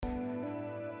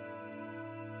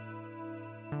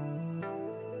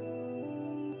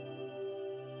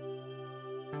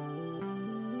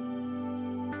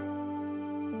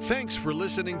Thanks for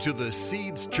listening to the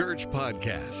Seeds Church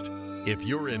podcast. If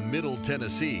you're in Middle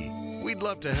Tennessee, we'd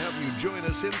love to have you join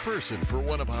us in person for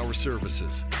one of our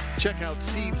services. Check out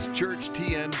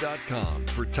seedschurchtn.com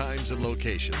for times and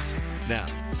locations. Now,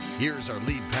 here's our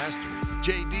lead pastor,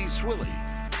 J.D. Swilly.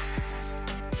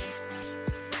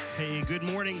 Hey, good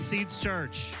morning, Seeds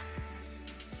Church.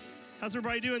 How's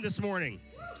everybody doing this morning?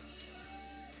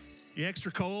 You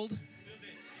extra cold?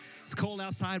 It's cold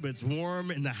outside, but it's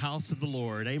warm in the house of the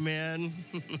Lord. Amen.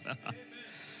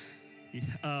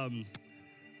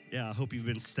 Yeah, I hope you've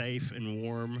been safe and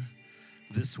warm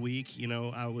this week. You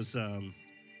know, I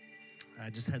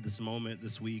just had this moment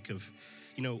this week of,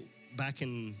 back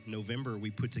in November,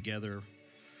 we put together, or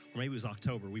maybe it was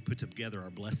October, we put together our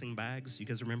blessing bags. You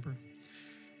guys remember?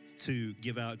 To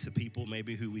give out to people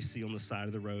maybe who we see on the side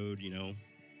of the road, to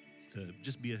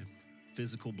just be a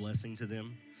physical blessing to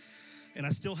them. And I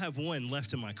still have one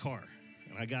left in my car.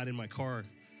 And I got in my car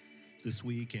this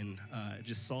week and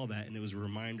just saw that, and it was a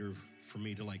reminder for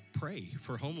me to pray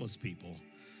for homeless people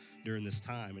during this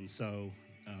time. And so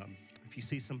if you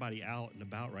see somebody out and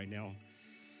about right now,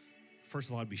 first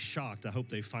of all, I'd be shocked. I hope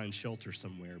they find shelter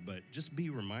somewhere, but just be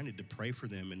reminded to pray for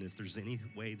them. And if there's any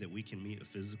way that we can meet a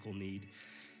physical need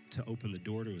to open the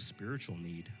door to a spiritual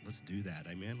need, let's do that.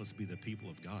 Amen. Let's be the people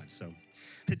of God. So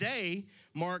today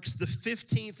marks the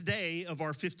 15th day of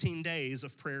our 15 days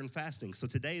of prayer and fasting. So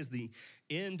today is the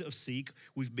end of Seek.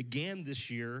 We've began this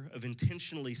year of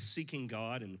intentionally seeking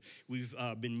God, and we've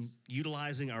been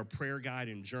utilizing our prayer guide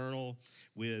and journal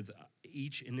with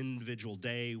each and individual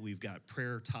day. We've got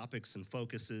prayer topics and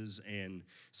focuses and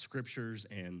scriptures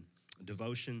and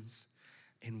devotions.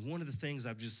 And one of the things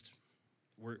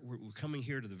we're coming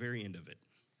here to the very end of it.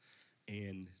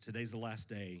 And today's the last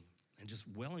day. And just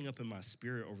welling up in my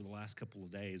spirit over the last couple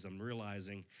of days, I'm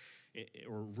realizing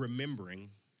or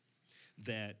remembering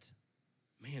that,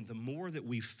 man, the more that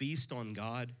we feast on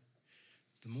God,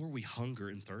 the more we hunger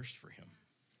and thirst for him.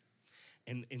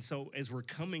 And so as we're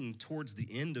coming towards the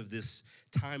end of this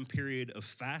time period of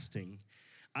fasting,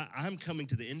 I'm coming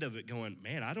to the end of it going,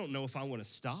 man, I don't know if I want to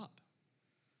stop.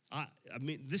 I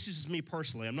mean, this is just me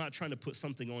personally. I'm not trying to put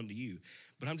something onto you,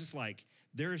 but I'm just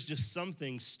there's just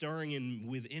something stirring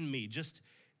within me just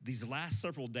these last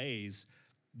several days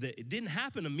that it didn't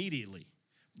happen immediately.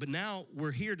 But now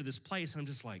we're here to this place. I'm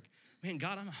just man,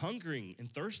 God, I'm hungering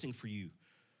and thirsting for you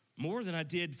more than I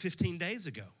did 15 days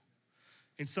ago.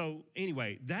 And so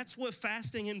anyway, that's what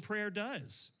fasting and prayer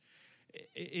does.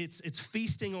 It's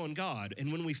feasting on God.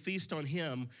 And when we feast on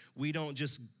him, we don't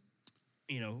just,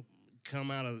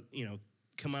 come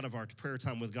out of our prayer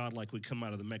time with God like we come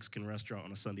out of the Mexican restaurant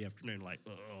on a Sunday afternoon,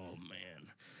 oh man,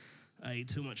 I ate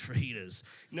too much fajitas.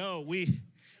 No, we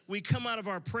come out of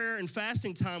our prayer and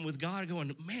fasting time with God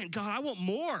going, man, God, I want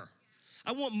more.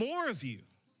 I want more of you.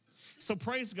 So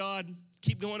praise God,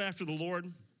 keep going after the Lord.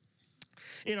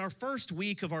 In our first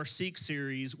week of our Seek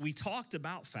series, we talked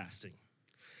about fasting.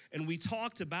 And we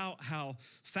talked about how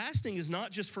fasting is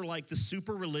not just for the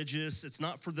super religious. It's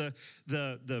not for the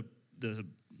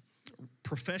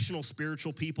professional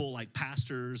spiritual people like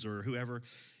pastors or whoever.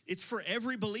 It's for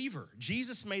every believer.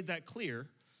 Jesus made that clear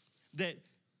that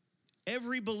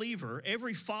every believer,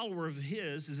 every follower of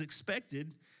his is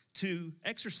expected to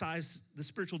exercise the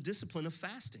spiritual discipline of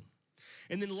fasting.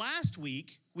 And then last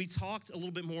week, we talked a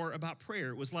little bit more about prayer.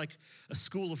 It was like a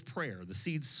school of prayer, the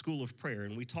Seeds School of Prayer.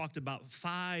 And we talked about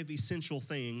 5 essential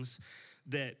things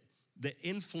that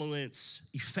influence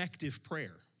effective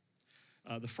prayer.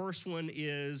 The first one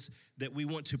is that we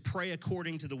want to pray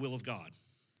according to the will of God.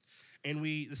 And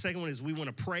the second one is we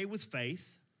want to pray with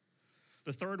faith.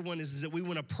 The third one is that we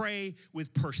want to pray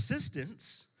with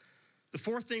persistence. The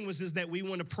fourth thing is that we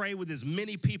want to pray with as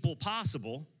many people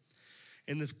possible.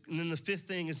 And then the fifth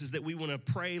thing is that we want to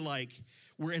pray like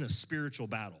we're in a spiritual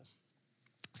battle.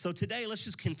 So today, let's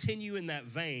just continue in that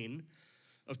vein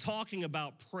of talking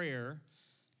about prayer.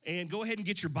 And go ahead and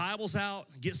get your Bibles out,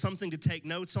 get something to take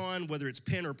notes on, whether it's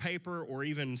pen or paper or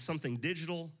even something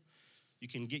digital. You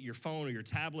can get your phone or your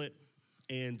tablet.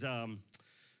 And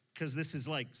because this is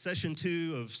session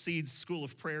 2 of Seeds School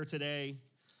of Prayer today.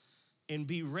 And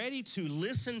be ready to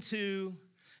listen to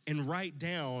and write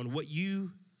down what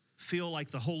you feel like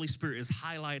the Holy Spirit is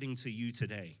highlighting to you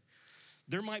today.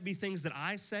 There might be things that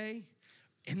I say,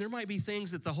 and there might be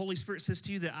things that the Holy Spirit says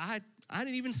to you that I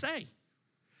didn't even say.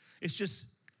 It's just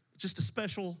a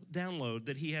special download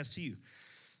that he has to you.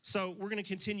 So we're going to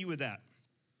continue with that.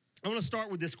 I want to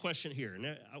start with this question here.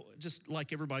 And just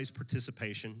like everybody's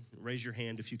participation, raise your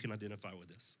hand if you can identify with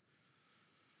this.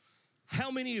 How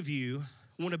many of you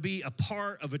want to be a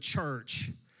part of a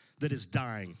church that is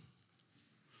dying?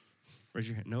 Raise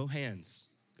your hand. No hands.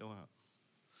 Go out.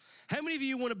 How many of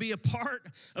you want to be a part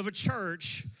of a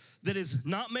church that is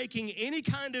not making any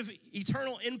kind of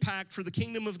eternal impact for the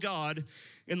kingdom of God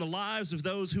in the lives of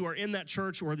those who are in that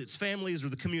church or its families or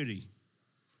the community?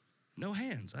 No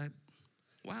hands.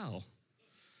 Wow.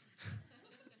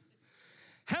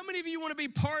 How many of you want to be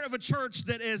part of a church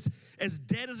that is as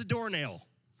dead as a doornail?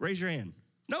 Raise your hand.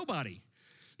 Nobody.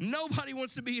 Nobody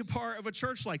wants to be a part of a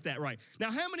church like that, right?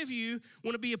 Now, how many of you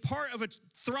want to be a part of a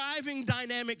thriving,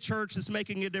 dynamic church that's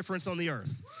making a difference on the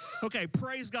earth? Okay,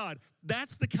 praise God.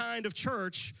 That's the kind of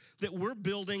church that we're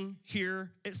building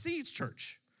here at Seeds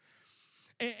Church.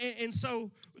 And so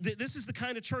this is the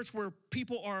kind of church where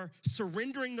people are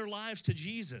surrendering their lives to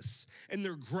Jesus and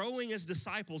they're growing as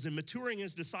disciples and maturing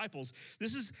as disciples.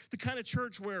 This is the kind of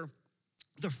church where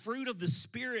the fruit of the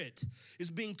Spirit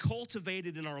is being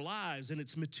cultivated in our lives and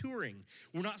it's maturing.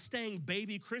 We're not staying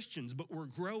baby Christians, but we're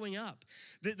growing up.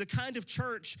 The kind of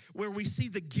church where we see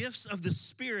the gifts of the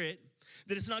Spirit,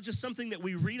 that it's not just something that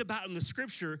we read about in the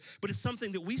scripture, but it's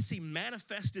something that we see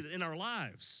manifested in our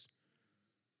lives.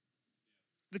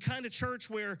 The kind of church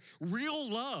where real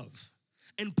love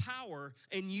and power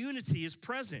and unity is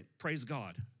present, praise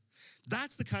God.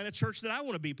 That's the kind of church that I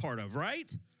want to be part of,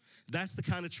 right? That's the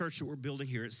kind of church that we're building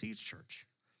here at Seeds Church.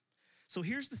 So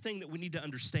here's the thing that we need to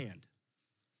understand.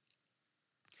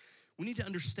 We need to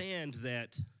understand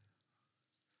that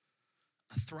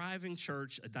a thriving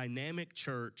church, a dynamic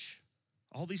church,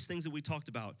 all these things that we talked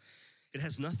about, it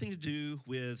has nothing to do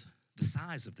with the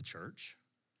size of the church.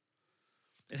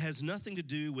 It has nothing to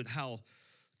do with how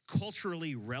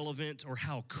culturally relevant or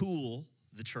how cool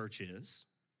the church is.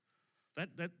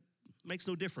 That makes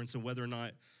no difference in whether or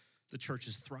not the church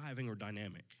is thriving or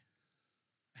dynamic.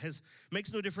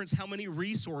 Makes no difference how many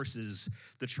resources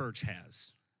the church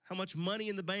has, how much money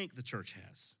in the bank the church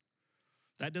has.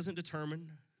 That doesn't determine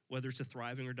whether it's a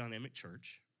thriving or dynamic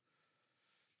church.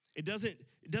 It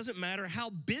doesn't matter how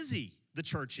busy the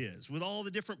church is with all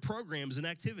the different programs and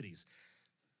activities.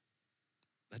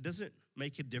 That doesn't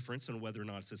make a difference on whether or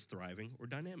not it's thriving or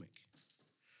dynamic.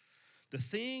 The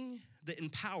thing that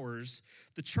empowers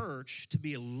the church to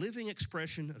be a living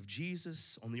expression of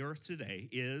Jesus on the earth today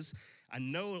is, I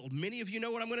know many of you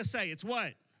know what I'm going to say. It's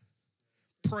what?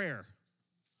 Prayer.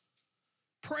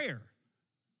 Prayer.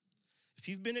 If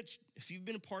you've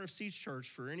been a part of Seeds Church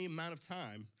for any amount of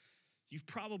time, you've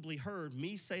probably heard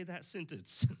me say that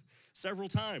sentence several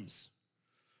times.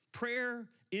 Prayer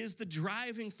is the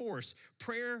driving force.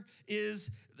 A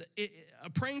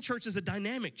praying church is a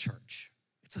dynamic church.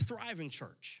 It's a thriving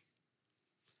church.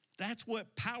 That's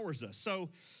what powers us. So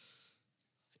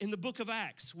in the book of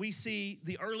Acts, we see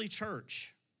the early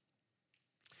church.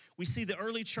 We see the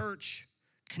early church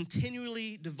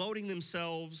continually devoting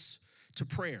themselves to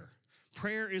prayer.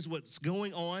 Prayer is what's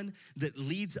going on that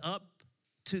leads up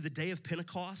to the day of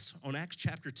Pentecost on Acts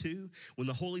chapter 2, when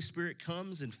the Holy Spirit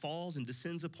comes and falls and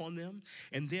descends upon them.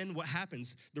 And then what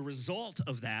happens, the result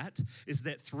of that is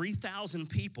that 3,000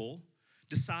 people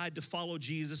decide to follow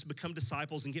Jesus, become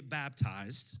disciples, and get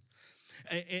baptized.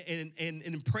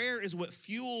 And prayer is what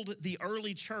fueled the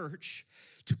early church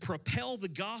to propel the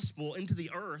gospel into the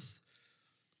earth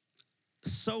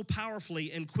so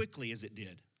powerfully and quickly as it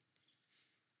did.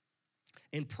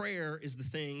 And prayer is the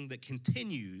thing that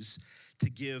continues to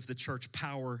give the church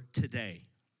power today.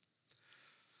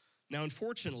 Now,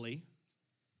 unfortunately,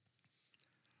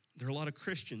 there are a lot of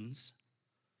Christians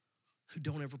who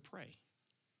don't ever pray.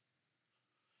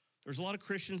 There's a lot of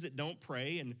Christians that don't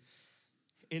pray, and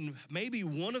maybe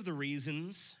one of the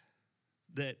reasons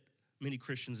that many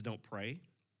Christians don't pray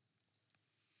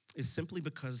is simply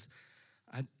because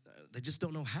they just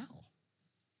don't know how.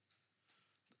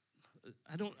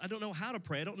 I don't know how to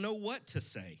pray. I don't know what to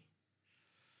say.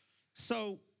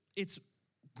 So it's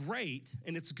great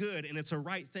and it's good and it's a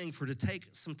right thing to take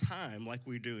some time, like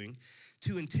we're doing,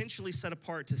 to intentionally set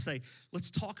apart to say, let's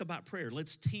talk about prayer.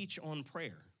 Let's teach on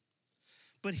prayer.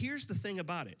 But here's the thing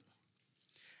about it.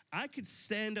 I could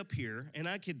stand up here and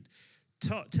I could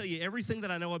tell you everything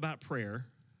that I know about prayer,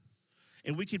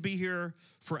 and we could be here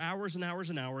for hours and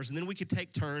hours and hours, and then we could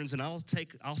take turns, and I'll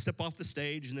step off the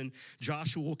stage, and then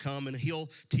Joshua will come, and he'll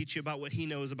teach you about what he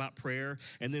knows about prayer,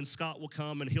 and then Scott will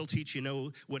come, and he'll teach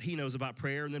you what he knows about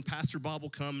prayer, and then Pastor Bob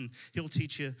will come, and he'll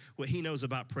teach you what he knows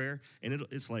about prayer, and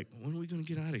it's like, when are we going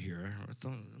to get out of here? I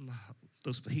thought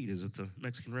those fajitas at the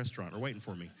Mexican restaurant are waiting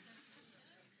for me.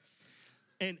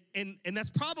 And that's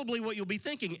probably what you'll be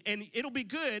thinking. And it'll be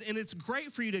good, and it's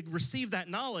great for you to receive that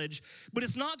knowledge, but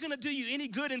it's not going to do you any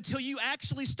good until you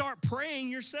actually start praying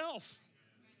yourself.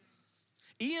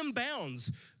 E.M.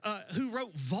 Bounds, who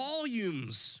wrote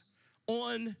volumes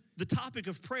on the topic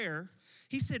of prayer,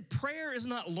 He said, prayer is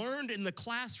not learned in the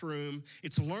classroom,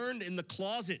 it's learned in the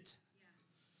closet.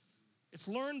 It's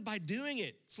learned by doing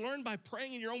it. It's learned by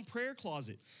praying in your own prayer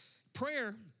closet.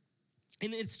 Prayer,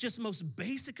 in its just most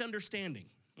basic understanding,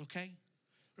 okay?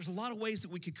 There's a lot of ways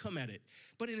that we could come at it.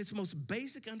 But in its most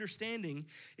basic understanding,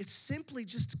 it's simply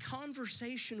just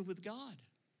conversation with God.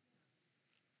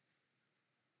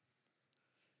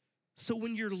 So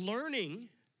when you're learning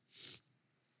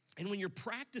and when you're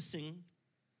practicing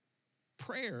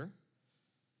prayer,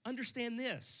 understand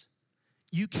this: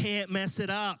 you can't mess it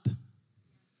up.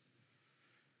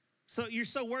 So you're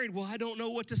so worried, well, I don't know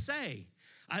what to say.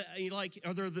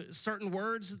 Are there certain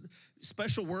words,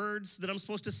 special words that I'm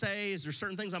supposed to say? Is there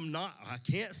certain things I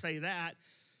can't say that?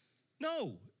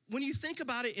 No, when you think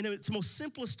about it in its most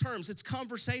simplest terms, it's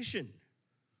conversation.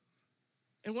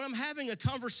 And when I'm having a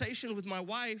conversation with my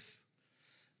wife,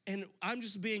 and I'm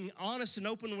just being honest and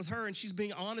open with her, and she's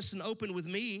being honest and open with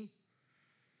me,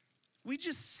 we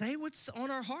just say what's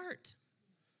on our heart.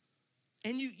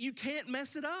 And you can't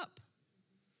mess it up.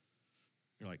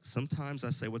 You're like, sometimes I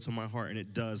say what's on my heart, and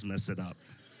it does mess it up.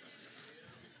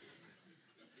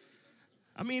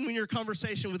 I mean, when you're in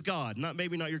conversation with God,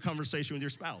 maybe not your conversation with your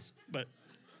spouse, but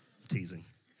teasing.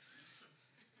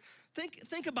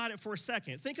 Think about it for a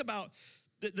second. Think about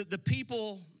the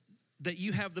people that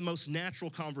you have the most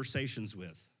natural conversations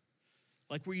with.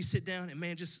 Like where you sit down and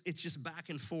man, it's just back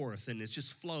and forth and it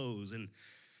just flows and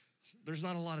there's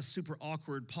not a lot of super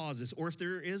awkward pauses. Or if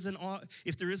there is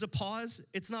a pause,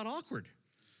 it's not awkward.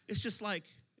 It's just like,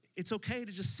 it's okay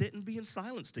to just sit and be in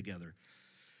silence together.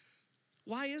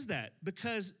 Why is that?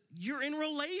 Because you're in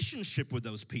relationship with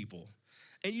those people.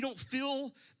 And you don't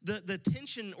feel the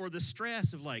tension or the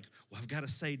stress of like, well, I've got to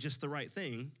say just the right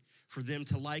thing for them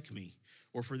to like me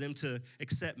or for them to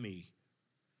accept me.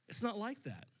 It's not like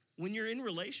that. When you're in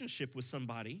relationship with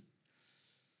somebody,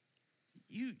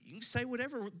 you can say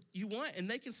whatever you want and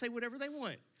they can say whatever they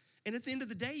want. And at the end of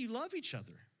the day, you love each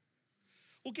other.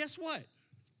 Well, guess what?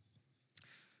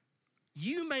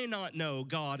 You may not know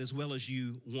God as well as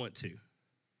you want to.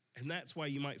 And that's why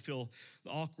you might feel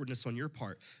the awkwardness on your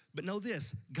part. But know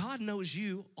this, God knows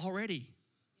you already,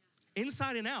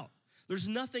 inside and out. There's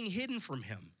nothing hidden from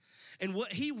him. And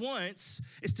what he wants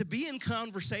is to be in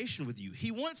conversation with you. He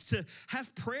wants to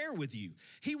have prayer with you.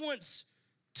 He wants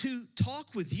to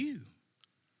talk with you.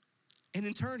 And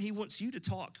in turn, he wants you to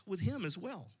talk with him as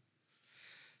well.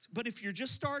 But if you're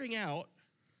just starting out,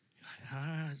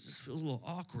 it just feels a little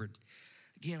awkward.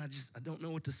 Again, I don't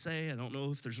know what to say. I don't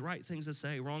know if there's right things to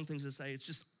say, wrong things to say. It's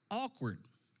just awkward.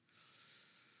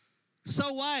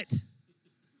 So what?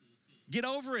 Get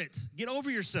over it. Get over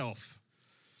yourself.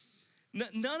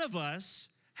 None of us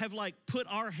have like put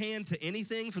our hand to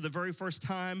anything for the very first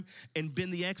time and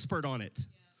been the expert on it. Yeah.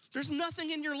 There's nothing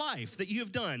in your life that you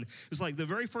have done. It's like the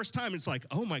very first time, it's like,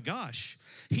 oh my gosh,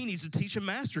 he needs to teach a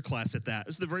master class at that.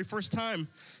 It's the very first time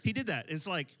he did that. It's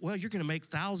like, well, you're going to make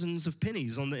thousands of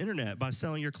pennies on the internet by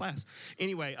selling your class.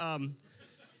 Anyway,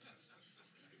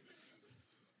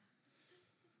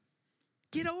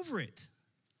 get over it.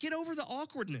 Get over the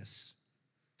awkwardness.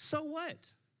 So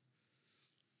what?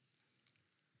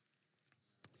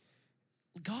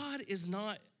 God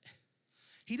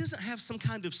he doesn't have some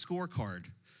kind of scorecard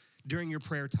during your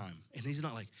prayer time. And he's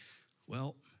not like,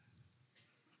 well,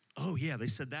 oh yeah, they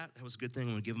said that. That was a good thing. I'm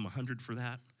gonna give them 100 for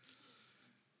that.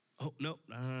 Oh, no,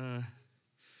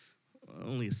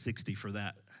 only a 60 for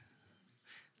that.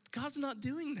 God's not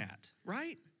doing that,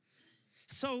 right?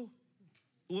 So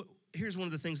here's one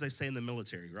of the things they say in the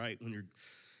military, right? When you're,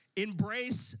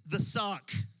 embrace the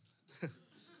suck.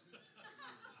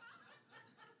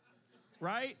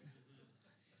 Right?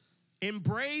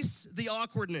 Embrace the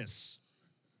awkwardness.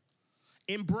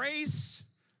 Embrace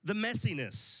the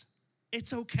messiness.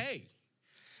 It's okay.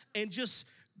 And just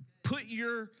put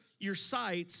your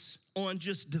sights on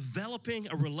just developing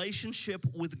a relationship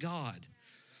with God.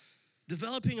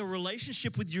 Developing a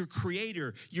relationship with your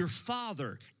Creator, your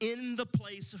Father, in the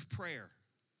place of prayer.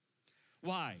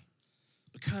 Why?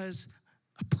 Because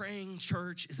a praying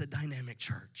church is a dynamic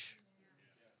church.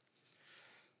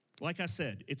 Like I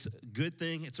said, it's a good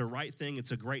thing, it's a right thing, it's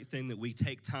a great thing that we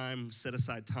take time, set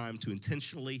aside time to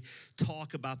intentionally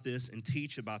talk about this and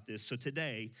teach about this. So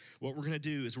today, what we're gonna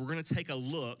do is we're gonna take a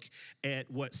look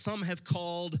at what some have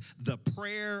called the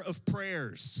prayer of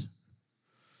prayers,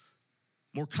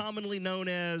 more commonly known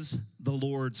as the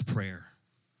Lord's Prayer.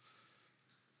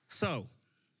 So,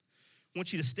 I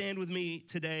want you to stand with me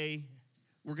today.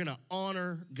 We're gonna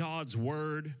honor God's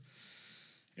word.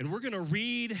 And we're going to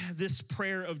read this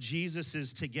prayer of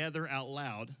Jesus's together out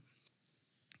loud.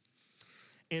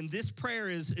 And this prayer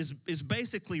is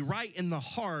basically right in the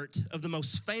heart of the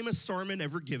most famous sermon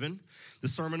ever given, the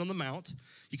Sermon on the Mount.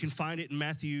 You can find it in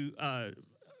Matthew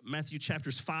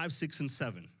chapters 5, 6, and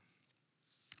 7.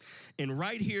 And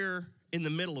right here in the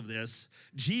middle of this,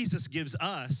 Jesus gives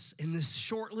us, in this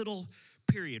short little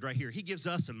period right here, he gives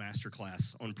us a master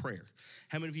class on prayer.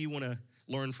 How many of you want to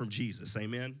learn from Jesus?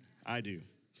 Amen? I do.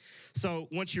 So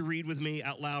once you read with me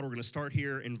out loud, we're going to start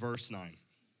here in verse 9.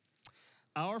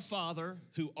 Our Father,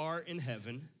 who art in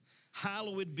heaven,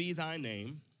 hallowed be thy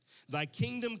name. Thy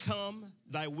kingdom come,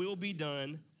 thy will be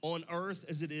done, on earth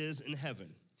as it is in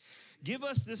heaven. Give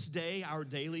us this day our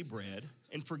daily bread,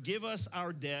 and forgive us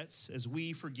our debts as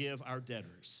we forgive our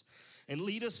debtors. And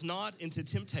lead us not into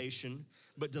temptation,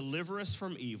 but deliver us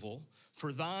from evil.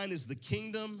 For thine is the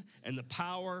kingdom and the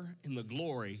power and the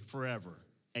glory forever.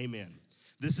 Amen.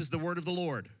 This is the word of the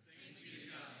Lord. Thanks be to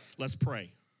God. Let's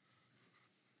pray.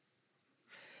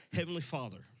 Heavenly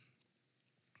Father,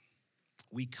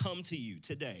 we come to you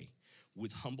today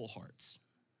with humble hearts.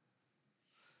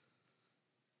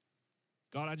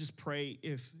 God, I just pray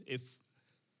if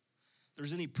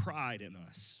there's any pride in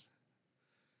us,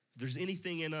 if there's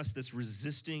anything in us that's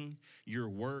resisting your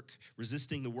work,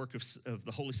 resisting the work of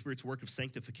the Holy Spirit's work of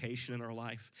sanctification in our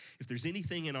life, if there's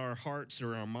anything in our hearts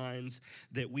or our minds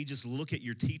that we just look at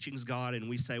your teachings, God, and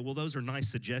we say, well, those are nice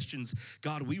suggestions,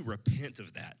 God, we repent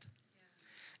of that.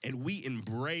 And we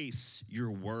embrace your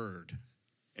word,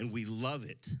 and we love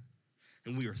it,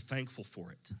 and we are thankful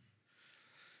for it.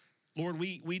 Lord,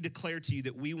 we declare to you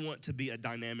that we want to be a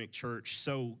dynamic church.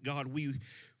 So, God, we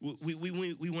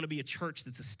want to be a church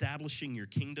that's establishing your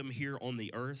kingdom here on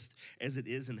the earth as it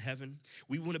is in heaven.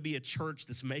 We want to be a church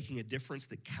that's making a difference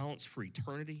that counts for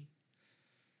eternity.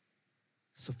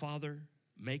 So, Father,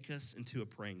 make us into a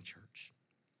praying church.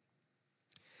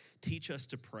 Teach us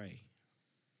to pray.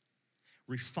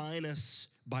 Refine us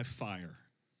by fire.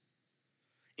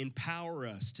 Empower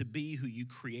us to be who you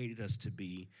created us to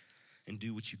be and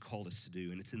do what you called us to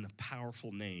do. And it's in the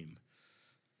powerful name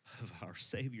of our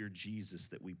Savior Jesus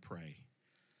that we pray.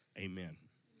 Amen.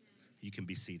 You can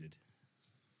be seated.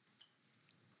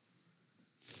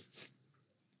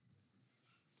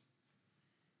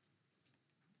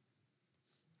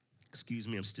 Excuse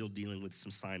me, I'm still dealing with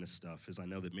some sinus stuff, as I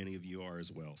know that many of you are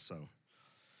as well. So,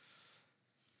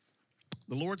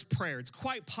 the Lord's Prayer, it's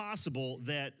quite possible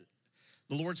that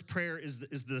the Lord's Prayer is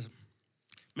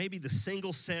maybe the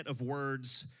single set of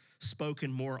words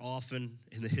spoken more often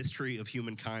in the history of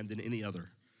humankind than any other.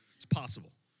 It's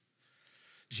possible.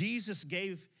 Jesus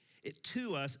gave it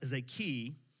to us as a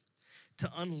key to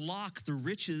unlock the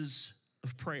riches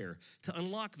of prayer, to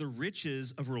unlock the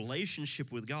riches of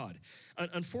relationship with God.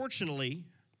 Unfortunately,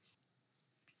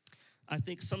 I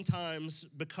think sometimes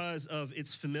because of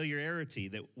its familiarity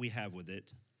that we have with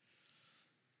it,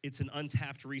 it's an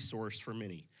untapped resource for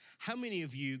many. How many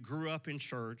of you grew up in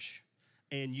church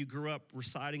and you grew up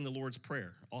reciting the Lord's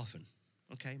Prayer often?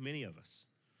 Okay, many of us.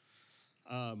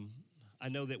 I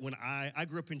know that when I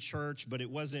grew up in church, but it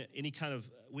wasn't any kind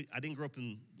of, I didn't grow up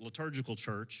in liturgical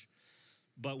church,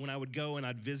 but when I would go and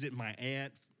I'd visit my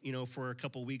aunt, for a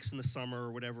couple weeks in the summer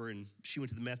or whatever, and she went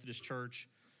to the Methodist church,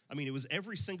 I mean, it was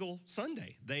every single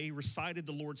Sunday. They recited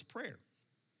the Lord's Prayer.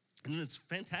 And it's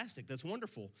fantastic. That's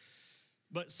wonderful.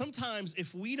 But sometimes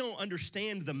if we don't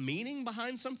understand the meaning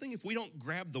behind something, if we don't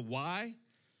grab the why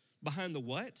behind the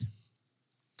what,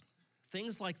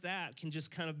 things like that can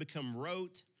just kind of become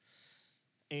rote,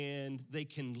 and they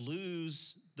can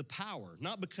lose the power.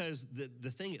 Not because the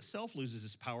thing itself loses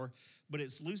its power, but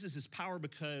it loses its power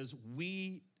because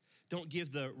we don't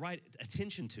give the right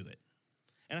attention to it.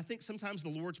 And I think sometimes the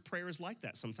Lord's Prayer is like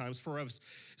that sometimes for us,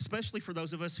 especially for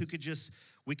those of us who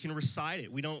we can recite it.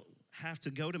 We don't have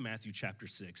to go to Matthew chapter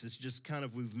 6. It's just kind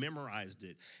of, we've memorized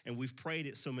it and we've prayed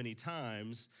it so many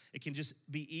times. It can just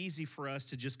be easy for us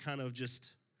to just kind of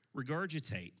just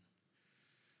regurgitate.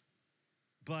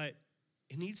 But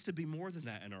it needs to be more than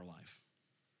that in our life.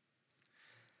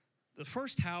 The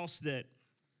first house that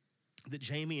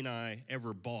Jamie and I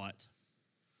ever bought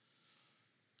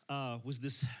was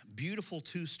this beautiful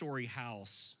 2-story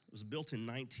house. It was built in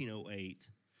 1908,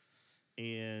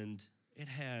 and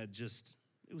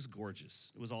it was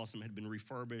gorgeous. It was awesome. It had been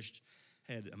refurbished,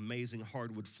 had amazing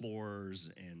hardwood floors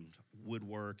and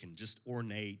woodwork and just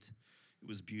ornate. It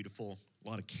was beautiful, a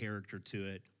lot of character to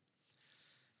it.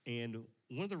 And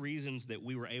one of the reasons that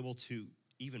we were able to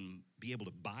even be able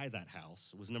to buy that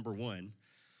house was, number one,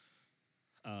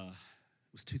 it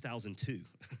was 2002.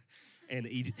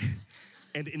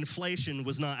 And inflation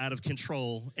was not out of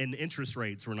control, and interest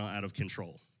rates were not out of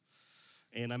control.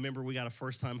 And I remember we got a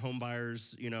first-time home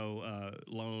buyers,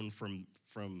 loan from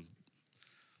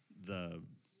the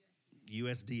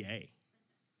USDA.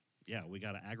 Yeah, we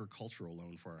got an agricultural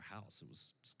loan for our house. It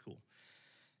was cool.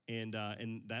 And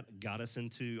that got us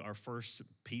into our first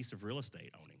piece of real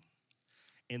estate owning.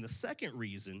 And the second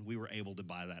reason we were able to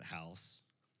buy that house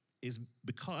is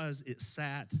because it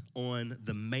sat on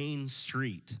the main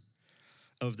street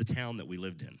of the town that we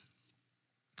lived in.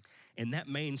 And that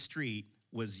main street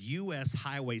was US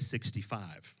Highway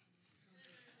 65.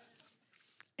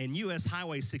 And US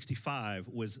Highway 65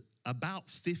 was about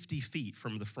 50 feet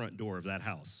from the front door of that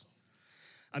house.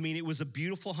 I mean, it was a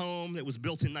beautiful home that was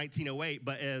built in 1908,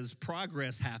 but as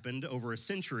progress happened over a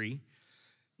century,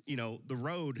 the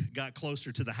road got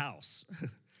closer to the house.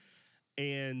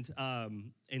 And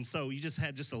so you just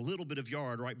had just a little bit of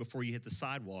yard right before you hit the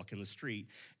sidewalk in the street.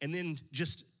 And then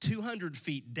just 200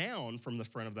 feet down from the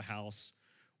front of the house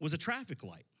was a traffic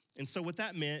light. And so what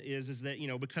that meant is that,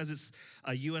 because it's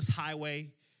a U.S. highway,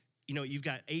 you've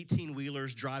got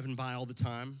 18-wheelers driving by all the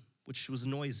time, which was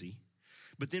noisy.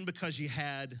 But then because you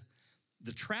had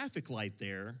the traffic light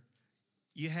there,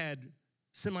 you had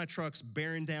semi-trucks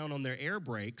bearing down on their air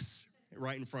brakes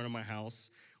right in front of my house,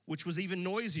 which was even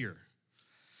noisier.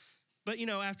 But,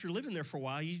 after living there for a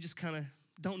while, you just kind of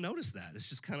don't notice that. It's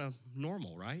just kind of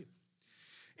normal, right?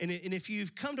 And if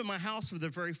you've come to my house for the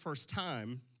very first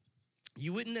time,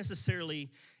 you wouldn't necessarily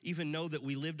even know that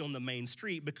we lived on the main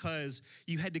street because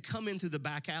you had to come in through the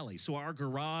back alley. So our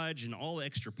garage and all the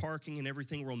extra parking and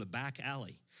everything were on the back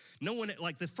alley. No one,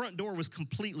 the front door was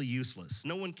completely useless.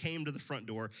 No one came to the front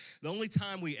door. The only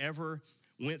time we ever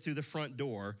went through the front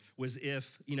door was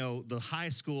if, the high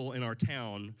school in our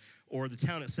town or the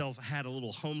town itself had a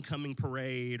little homecoming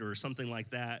parade or something like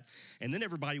that. And then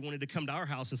everybody wanted to come to our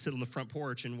house and sit on the front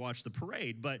porch and watch the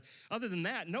parade. But other than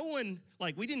that, no one,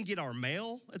 we didn't get our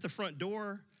mail at the front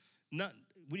door.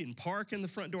 We didn't park in the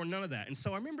front door, none of that. And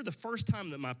so I remember the first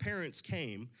time that my parents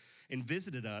came and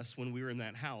visited us when we were in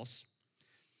that house.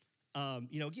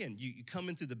 Again, you come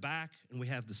in through the back and we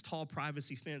have this tall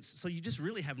privacy fence. So you just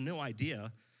really have no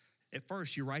idea. At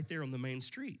first, you're right there on the main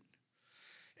street.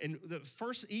 And the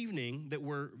first evening that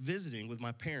we're visiting with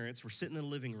my parents, we're sitting in the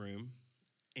living room,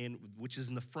 which is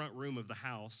in the front room of the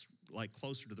house,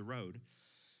 closer to the road,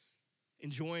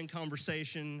 enjoying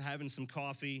conversation, having some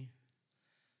coffee.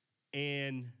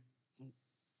 And,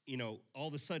 all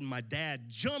of a sudden my dad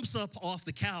jumps up off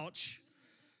the couch,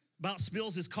 about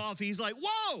spills his coffee. He's like,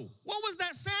 "Whoa, what was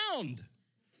that sound?"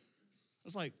 I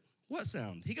was like, "What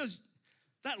sound?" He goes,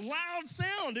 "That loud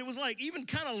sound. It was even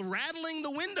kind of rattling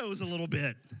the windows a little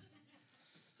bit." I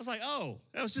was like, "Oh,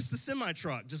 that was just a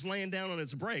semi-truck just laying down on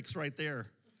its brakes right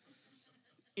there."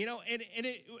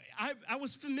 I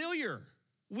was familiar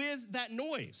with that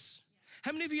noise.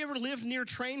 How many of you ever lived near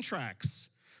train tracks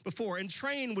before? And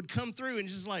train would come through and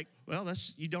just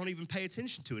you don't even pay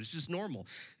attention to it. It's just normal.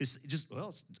 It's just,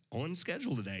 it's on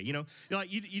schedule today. You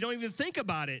don't even think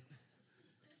about it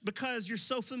because you're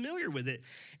so familiar with it.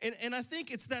 And I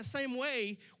think it's that same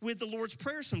way with the Lord's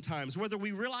Prayer sometimes, whether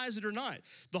we realize it or not.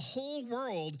 The whole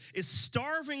world is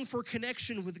starving for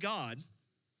connection with God.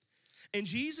 And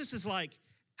Jesus is like,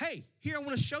 "Hey, here, I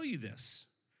want to show you this.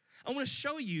 I want to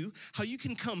show you how you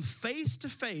can come face to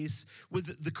face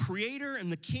with the creator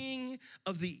and the king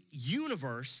of the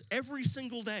universe every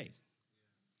single day.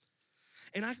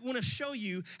 And I want to show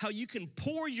you how you can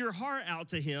pour your heart out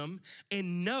to him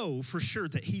and know for sure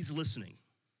that he's listening."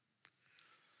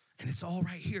 And it's all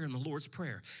right here in the Lord's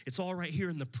Prayer. It's all right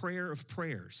here in the prayer of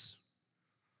prayers.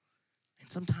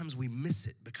 And sometimes we miss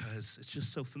it because it's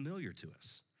just so familiar to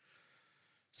us.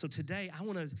 So today, I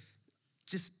want to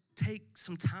just take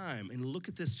some time and look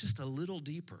at this just a little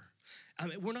deeper. I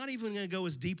mean, we're not even going to go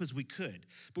as deep as we could,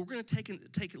 but we're going to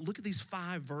take a look at these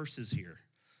 5 verses here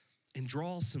and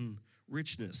draw some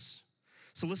richness.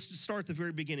 So let's just start at the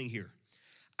very beginning here.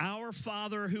 Our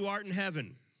Father who art in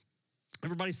heaven.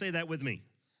 Everybody say that with me.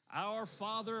 Our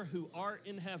Father who art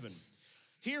in heaven.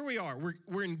 Here we are.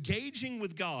 We're engaging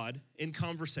with God in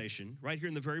conversation right here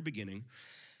in the very beginning.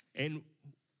 And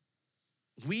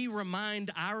we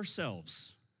remind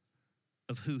ourselves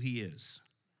of who he is.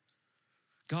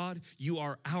 God, you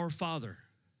are our Father.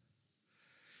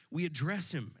 We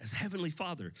address him as Heavenly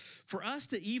Father. For us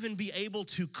to even be able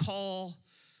to call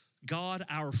God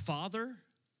our Father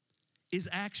is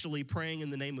actually praying in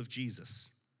the name of Jesus.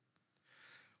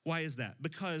 Why is that?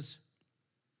 Because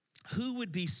who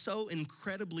would be so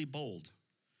incredibly bold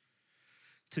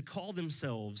to call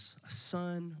themselves a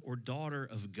son or daughter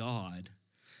of God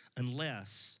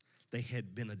unless they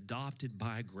had been adopted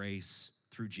by grace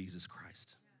through Jesus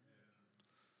Christ?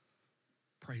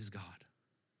 Praise God.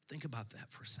 Think about that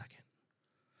for a second.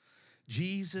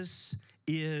 Jesus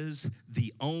is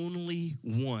the only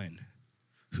one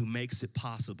who makes it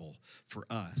possible for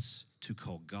us to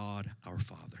call God our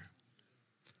Father.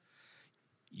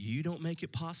 You don't make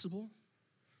it possible.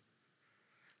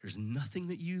 There's nothing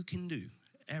that you can do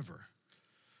ever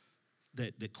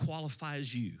that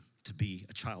qualifies you to be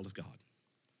a child of God.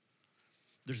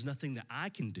 There's nothing that I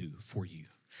can do for you.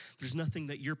 There's nothing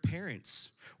that your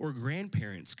parents or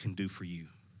grandparents can do for you.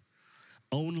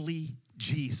 Only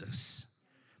Jesus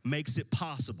makes it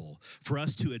possible for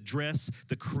us to address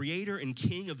the creator and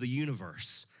king of the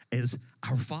universe as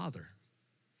our Father.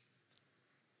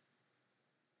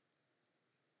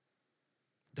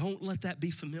 Don't let that be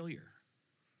familiar.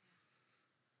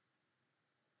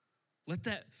 Let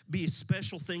that be a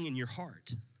special thing in your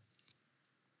heart.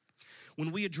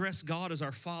 When we address God as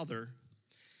our Father,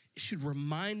 it should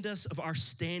remind us of our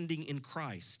standing in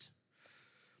Christ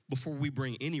before we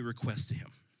bring any request to him.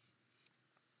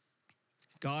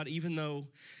 God, even though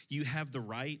you have the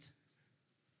right,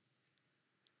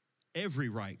 every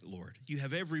right, Lord, you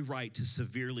have every right to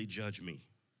severely judge me.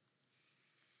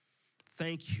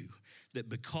 Thank you that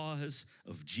because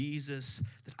of Jesus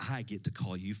that I get to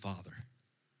call you Father.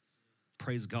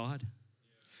 Praise God.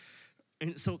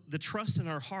 And so the trust in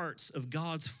our hearts of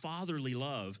God's fatherly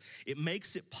love, it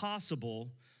makes it possible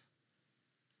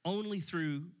only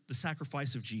through the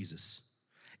sacrifice of Jesus.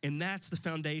 And that's the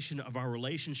foundation of our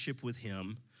relationship with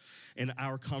him and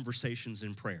our conversations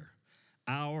in prayer.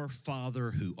 Our Father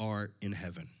who art in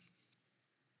heaven.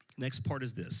 Next part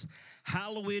is this.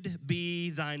 Hallowed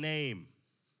be thy name.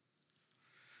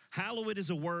 Hallowed is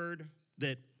a word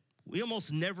that we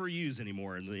almost never use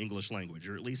anymore in the English language,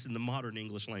 or at least in the modern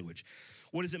English language.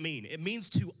 What does it mean? It means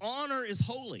to honor is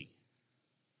holy.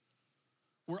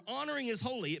 We're honoring is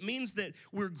holy. It means that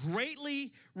we're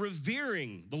greatly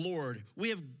revering the Lord. We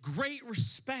have great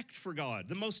respect for God,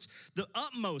 the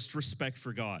utmost respect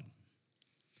for God.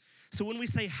 So when we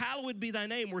say, hallowed be thy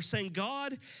name, we're saying,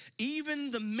 God, even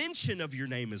the mention of your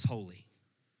name is holy.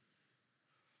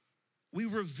 We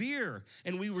revere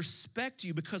and we respect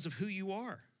you because of who you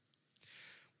are.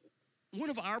 One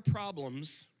of our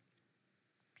problems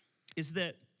is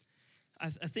that I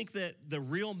think that the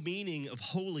real meaning of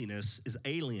holiness is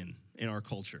alien in our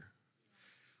culture.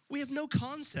 We have no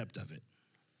concept of it.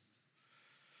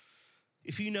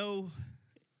 If you know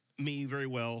me very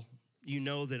well, you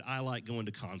know that I like going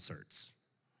to concerts,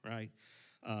 right?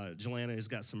 Jelana has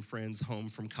got some friends home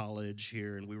from college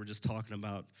here, and we were just talking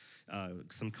about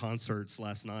some concerts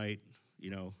last night,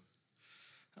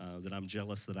 that I'm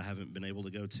jealous that I haven't been able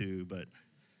to go to. But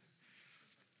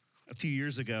a few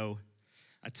years ago,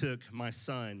 I took my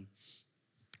son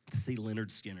to see Lynyrd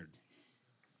Skynyrd.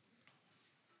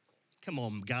 Come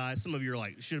on, guys. Some of you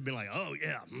should have been like, oh,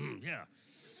 yeah, yeah.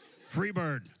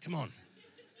 Freebird, come on.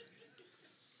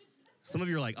 Some of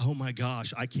you are like, oh my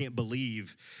gosh, I can't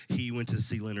believe he went to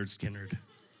see Lynyrd Skynyrd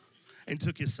and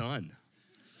took his son.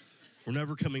 We're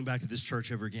never coming back to this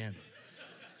church ever again.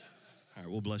 All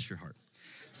right, we'll bless your heart.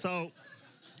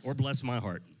 Or bless my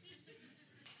heart.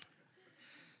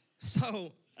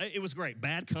 So it was great.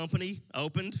 Bad Company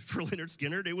opened for Lynyrd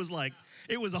Skynyrd.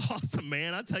 It was awesome,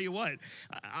 man. I tell you what.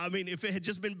 I mean, if it had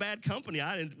just been Bad Company,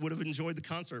 I would have enjoyed the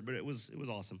concert, but it was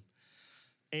awesome.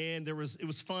 And it was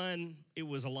fun. It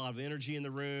was a lot of energy in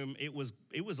the room. It was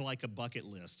like a bucket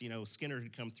list. Skynyrd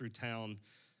had come through town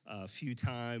a few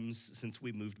times since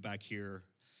we moved back here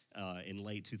in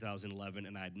late 2011,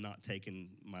 and I had not taken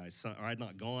my son, or I had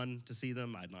not gone to see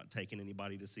them. I had not taken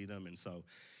anybody to see them, and so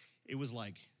it was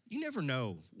like, you never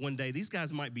know. One day, these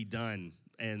guys might be done,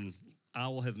 and I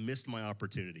will have missed my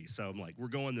opportunity. So I'm like, we're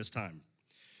going this time.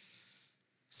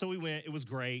 So we went. It was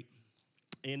great.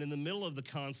 And in the middle of the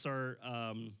concert,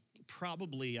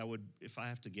 probably if I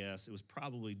have to guess, it was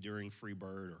probably during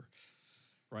Freebird or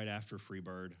right after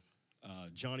Freebird.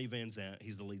 Johnny Van Zant,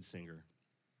 he's the lead singer.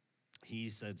 He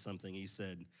said something. He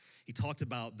talked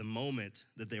about the moment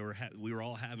that we were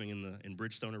all having in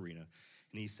Bridgestone Arena,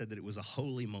 and he said that it was a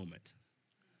holy moment.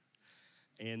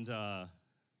 And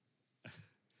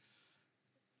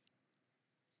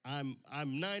I'm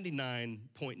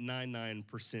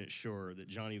 99.99% sure that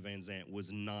Johnny Van Zant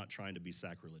was not trying to be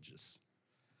sacrilegious.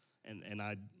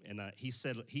 He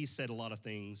said a lot of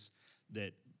things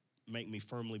that make me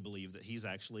firmly believe that he's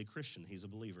actually a Christian. He's a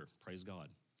believer. Praise God.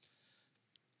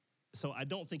 So I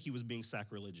don't think he was being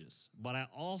sacrilegious, but I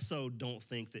also don't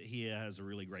think that he has a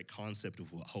really great concept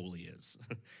of what holy is.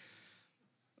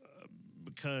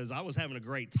 Because I was having a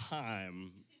great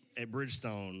time at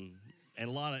Bridgestone, and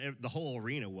the whole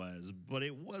arena was, but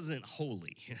it wasn't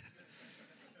holy.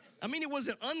 I mean, it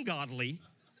wasn't ungodly.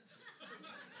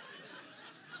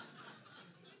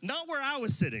 Not where I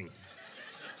was sitting.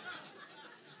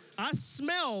 I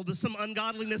smelled some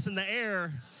ungodliness in the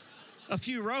air a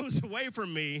few rows away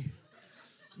from me,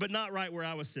 but not right where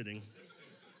I was sitting.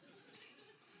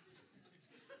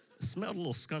 It smelled a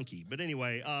little skunky, but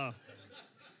anyway, but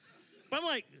I'm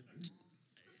like,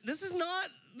 this is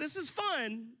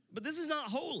fun, but this is not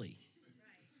holy.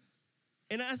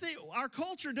 And I think our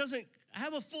culture doesn't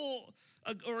have a full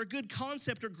or a good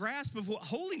concept or grasp of what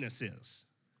holiness is.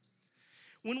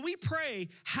 When we pray,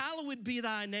 hallowed be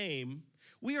thy name,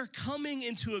 we are coming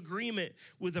into agreement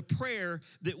with a prayer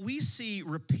that we see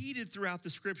repeated throughout the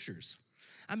scriptures.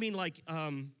 I mean, like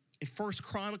in 1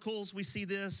 Chronicles, we see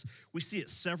this. We see it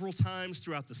several times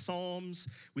throughout the Psalms.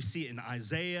 We see it in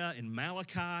Isaiah, in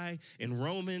Malachi, in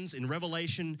Romans, in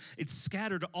Revelation. It's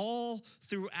scattered all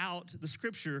throughout the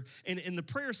scripture. And the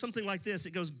prayer is something like this.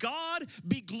 It goes, God,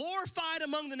 be glorified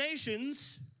among the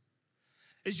nations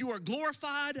as you are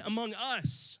glorified among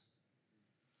us.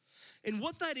 And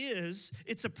what that is,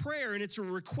 it's a prayer and it's a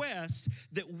request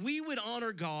that we would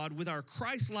honor God with our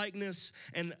Christ-likeness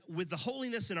and with the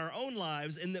holiness in our own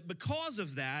lives, and that because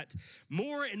of that,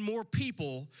 more and more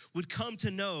people would come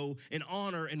to know and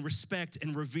honor and respect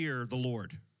and revere the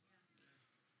Lord.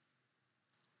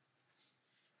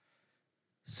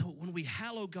 So when we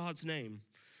hallow God's name,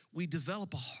 we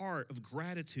develop a heart of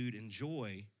gratitude and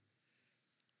joy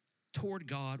toward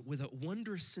God with a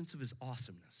wondrous sense of his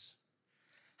awesomeness.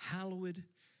 Hallowed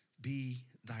be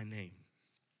thy name.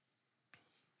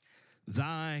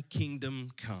 Thy kingdom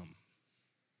come.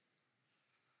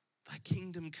 Thy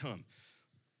kingdom come.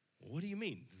 What do you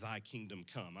mean, thy kingdom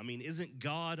come? I mean, isn't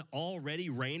God already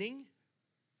reigning?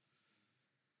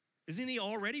 Isn't he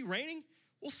already reigning?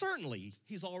 Well, certainly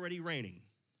he's already reigning.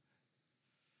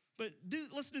 But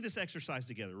let's do this exercise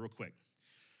together real quick.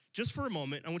 Just for a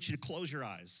moment, I want you to close your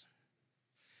eyes.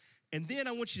 And then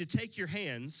I want you to take your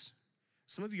hands.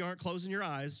 Some of you aren't closing your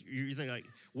eyes. You're thinking like,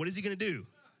 what is he gonna do?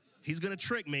 He's gonna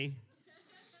trick me.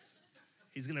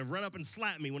 He's gonna run up and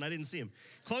slap me when I didn't see him.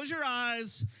 Close your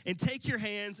eyes and take your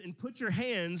hands and put your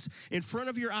hands in front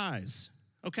of your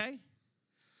okay?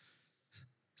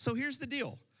 So here's the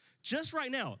deal. Just right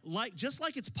now, just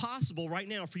like it's possible right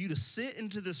now for you to sit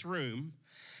into this room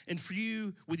and for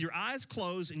you, with your eyes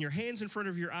closed and your hands in front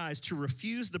of your eyes, to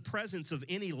refuse the presence of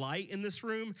any light in this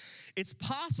room, it's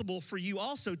possible for you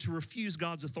also to refuse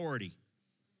God's authority.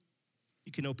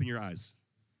 You can open your eyes.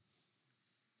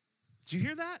 Did you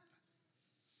hear that?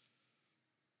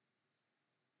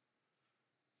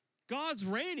 God's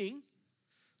reigning,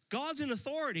 God's in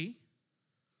authority,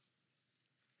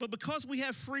 but because we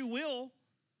have free will,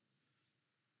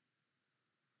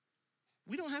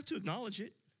 we don't have to acknowledge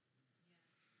it.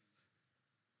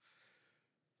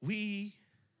 We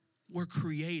were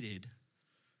created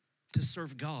to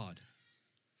serve God.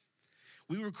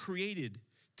 We were created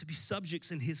to be subjects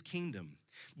in his kingdom.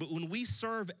 But when we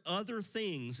serve other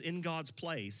things in God's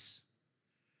place,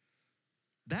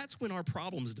 that's when our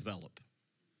problems develop.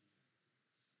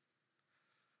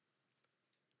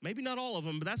 Maybe not all of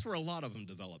them, but that's where a lot of them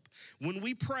develop. When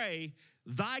we pray,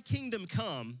 thy kingdom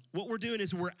come, what we're doing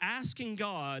is we're asking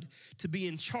God to be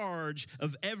in charge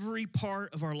of every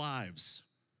part of our lives.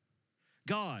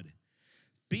 God,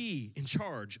 be in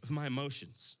charge of my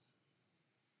emotions.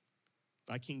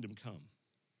 Thy kingdom come.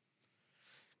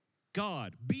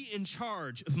 God, be in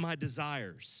charge of my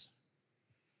desires.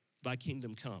 Thy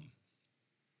kingdom come.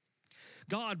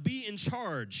 God, be in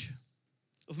charge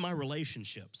of my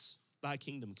relationships. Thy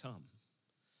kingdom come.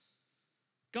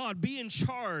 God, be in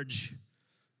charge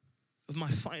of my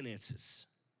finances.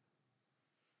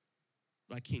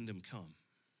 Thy kingdom come.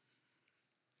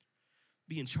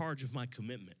 Be in charge of my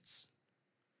commitments,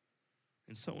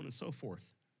 and so on and so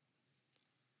forth.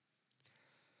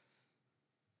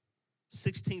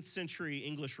 16th century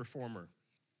English reformer,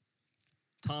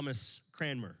 Thomas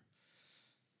Cranmer,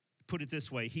 put it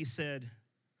this way. He said,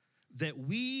 that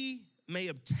we may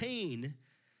obtain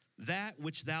that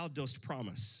which thou dost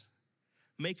promise,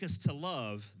 make us to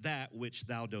love that which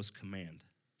thou dost command.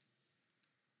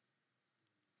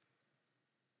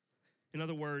 In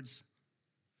other words,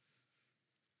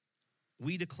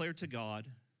 we declare to God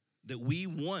that we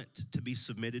want to be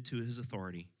submitted to his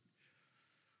authority,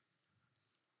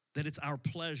 that it's our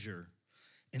pleasure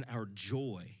and our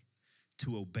joy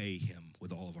to obey him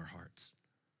with all of our hearts.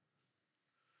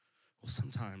 Well,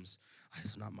 sometimes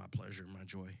it's not my pleasure, my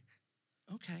joy.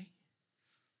 Okay.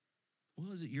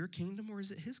 Well, is it your kingdom or is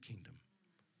it his kingdom?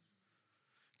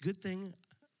 Good thing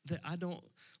that I don't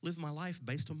live my life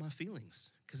based on my feelings,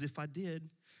 because if I did,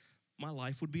 my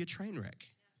life would be a train wreck.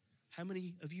 How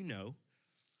many of you know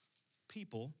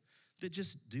people that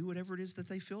just do whatever it is that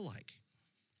they feel like?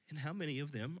 And how many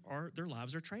of them their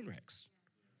lives are train wrecks?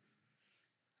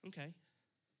 Okay.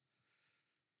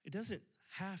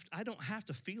 I don't have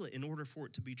to feel it in order for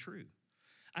it to be true.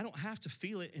 I don't have to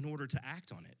feel it in order to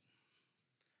act on it.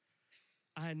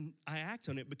 I act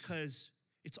on it because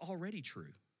it's already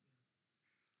true.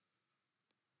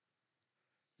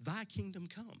 Thy kingdom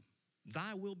come,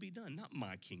 thy will be done, not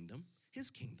my kingdom, his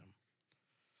kingdom.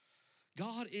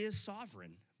 God is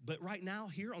sovereign, but right now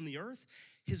here on the earth,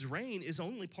 his reign is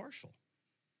only partial.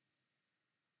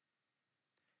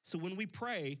 So when we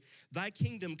pray, thy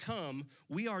kingdom come,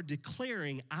 we are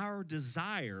declaring our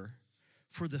desire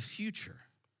for the future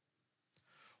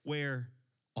where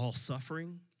all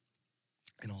suffering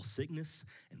and all sickness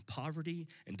and poverty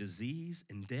and disease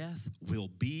and death will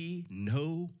be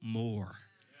no more.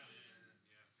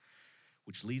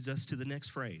 Which leads us to the next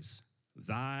phrase,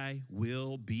 thy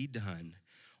will be done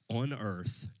on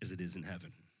earth as it is in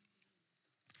heaven.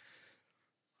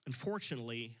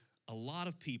 Unfortunately, a lot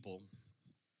of people,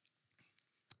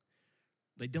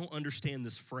 they don't understand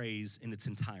this phrase in its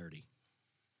entirety.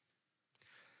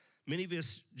 Many of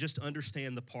us just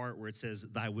understand the part where it says,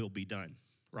 thy will be done,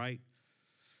 right?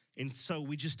 And so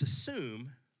we just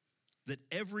assume that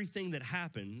everything that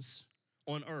happens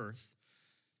on earth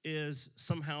is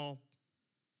somehow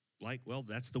like, well,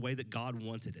 that's the way that God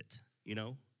wanted it, you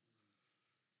know?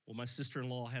 Well, my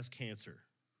sister-in-law has cancer.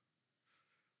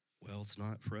 Well, it's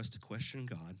not for us to question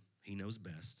God. He knows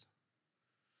best.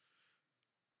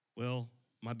 Well,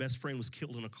 my best friend was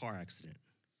killed in a car accident.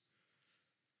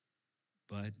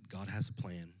 But God has a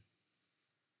plan.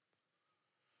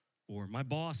 Or my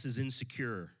boss is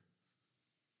insecure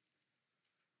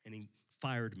and he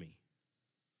fired me.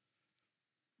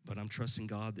 But I'm trusting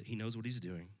God that he knows what he's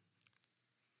doing.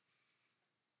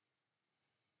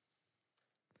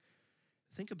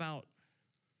 Think about,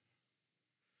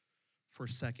 for a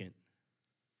second,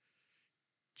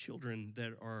 children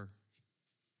that are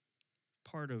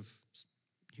part of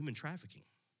human trafficking.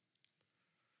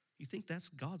 You think that's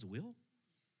God's will?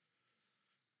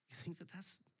 You think that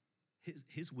that's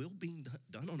his will being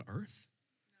done on earth?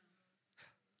 No.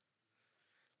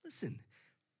 Listen,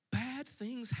 bad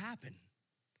things happen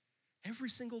every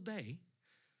single day.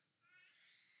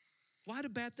 Why do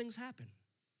bad things happen?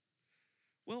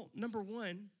 Well, number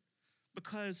one,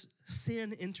 because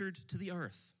sin entered to the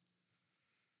earth.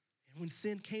 And when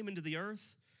sin came into the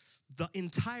earth, the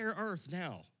entire earth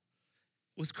now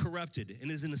was corrupted and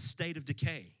is in a state of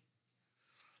decay.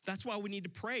 That's why we need to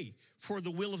pray for the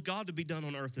will of God to be done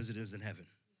on earth as it is in heaven.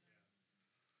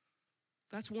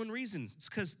 That's one reason. It's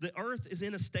because the earth is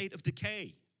in a state of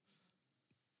decay.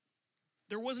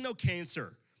 There was no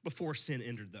cancer before sin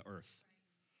entered the earth.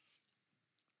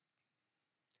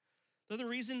 The other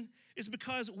reason is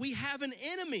because we have an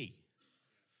enemy.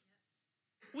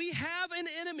 We have an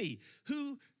enemy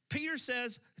who Peter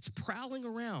says it's prowling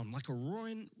around like a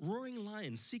roaring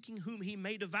lion seeking whom he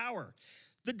may devour.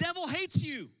 The devil hates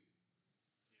you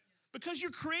because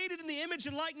you're created in the image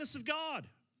and likeness of God.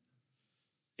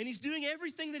 And he's doing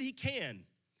everything that he can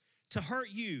to hurt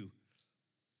you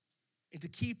and to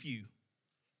keep you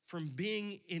from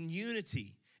being in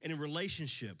unity and in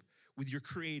relationship with your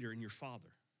Creator and your Father.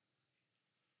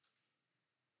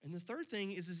 And the third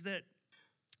thing is that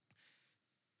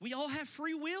we all have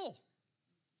free will.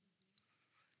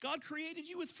 God created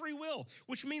you with free will,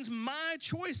 which means my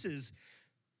choices,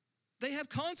 they have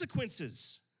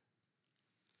consequences.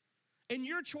 And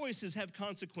your choices have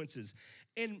consequences.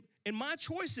 And my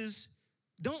choices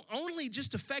don't only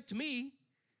just affect me,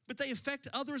 but they affect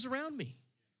others around me.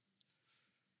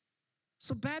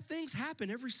 So bad things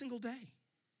happen every single day.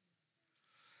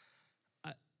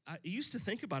 I used to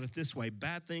think about it this way: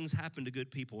 bad things happen to good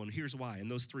people, and here's why,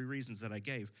 and those three reasons that I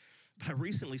gave. But I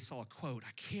recently saw a quote,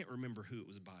 I can't remember who it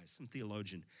was by, some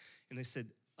theologian, and they said,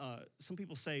 some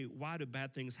people say, why do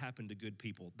bad things happen to good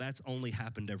people? That's only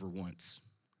happened ever once.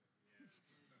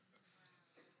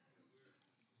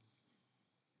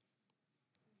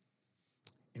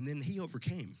 And then he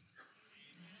overcame.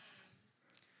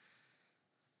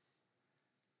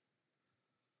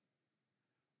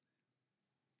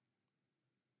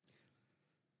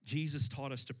 Jesus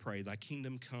taught us to pray, thy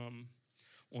kingdom come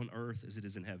on earth as it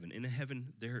is in heaven. In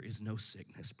heaven, there is no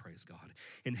sickness, praise God.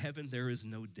 In heaven, there is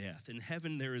no death. In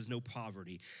heaven, there is no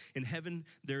poverty. In heaven,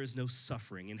 there is no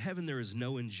suffering. In heaven, there is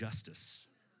no injustice.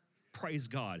 Praise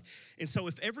God. And so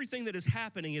if everything that is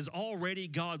happening is already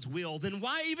God's will, then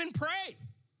why even pray?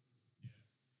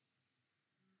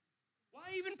 Why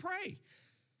even pray?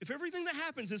 If everything that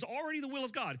happens is already the will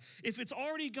of God, if it's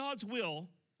already God's will,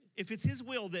 if it's his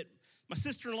will that my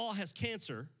sister-in-law has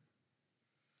cancer,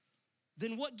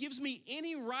 then what gives me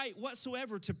any right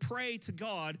whatsoever to pray to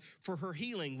God for her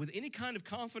healing with any kind of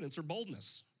confidence or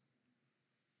boldness?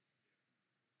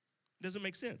 It doesn't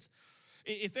make sense.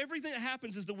 If everything that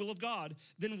happens is the will of God,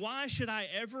 then why should I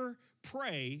ever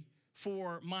pray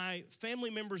for my family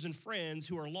members and friends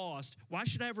who are lost? Why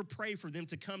should I ever pray for them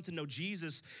to come to know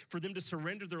Jesus, for them to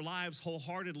surrender their lives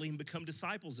wholeheartedly and become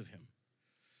disciples of him?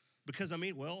 Because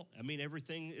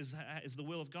everything is the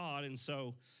will of God, and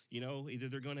so, either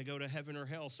they're going to go to heaven or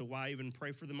hell, so why even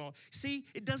pray for them all? See,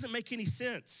 it doesn't make any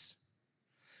sense.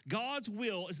 God's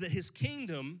will is that his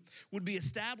kingdom would be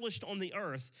established on the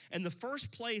earth, and the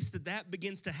first place that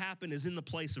begins to happen is in the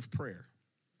place of prayer.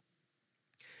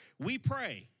 We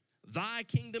pray, thy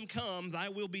kingdom come, thy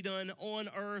will be done on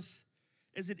earth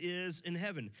as it is in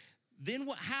heaven. Then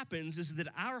what happens is that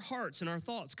our hearts and our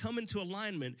thoughts come into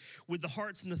alignment with the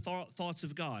hearts and the thoughts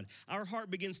of God. Our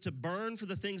heart begins to burn for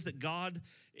the things that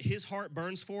his heart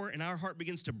burns for, and our heart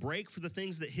begins to break for the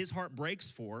things that his heart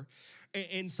breaks for.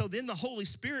 And so then the Holy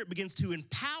Spirit begins to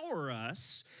empower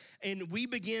us, and we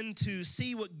begin to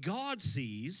see what God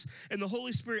sees, and the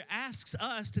Holy Spirit asks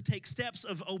us to take steps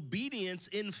of obedience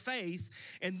in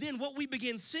faith. And then what we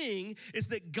begin seeing is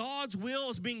that God's will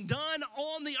is being done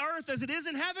on the earth as it is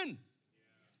in heaven.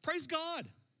 Praise God.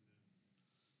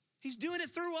 He's doing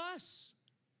it through us.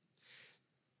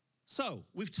 So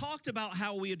we've talked about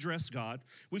how we address God.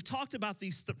 We've talked about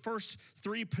these first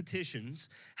three petitions.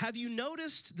 Have you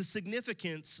noticed the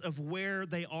significance of where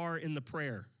they are in the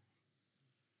prayer?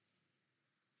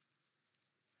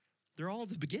 They're all at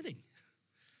the beginning.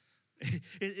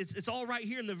 It's all right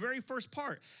here in the very first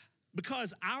part,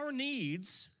 because our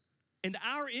needs and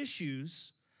our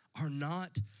issues are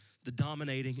not the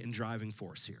dominating and driving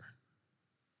force here.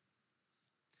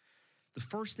 The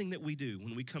first thing that we do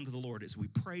when we come to the Lord is we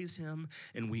praise him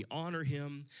and we honor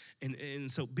him.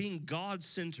 And so being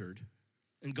God-centered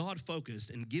and God-focused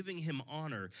and giving him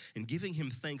honor and giving him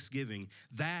thanksgiving,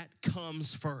 that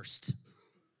comes first.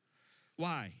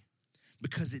 Why?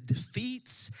 Because it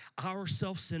defeats our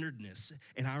self-centeredness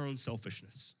and our own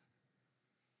selfishness.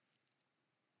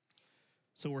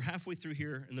 So we're halfway through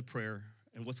here in the prayer,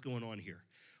 and what's going on here?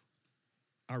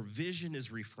 Our vision is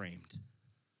reframed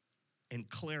and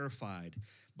clarified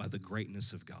by the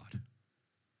greatness of God.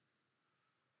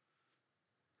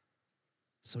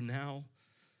 So now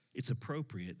it's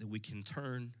appropriate that we can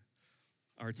turn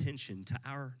our attention to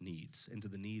our needs and to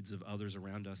the needs of others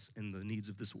around us and the needs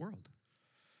of this world.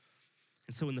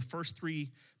 And so in the first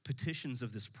three petitions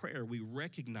of this prayer, we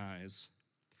recognize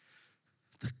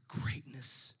the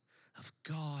greatness of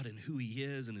God and who he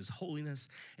is and his holiness,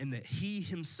 and that he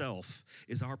himself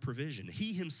is our provision.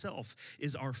 He himself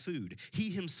is our food. He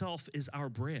himself is our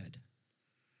bread.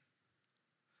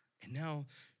 And now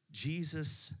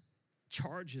Jesus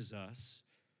charges us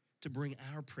to bring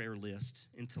our prayer list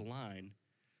into line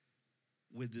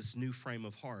with this new frame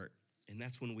of heart. And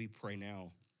that's when we pray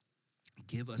now,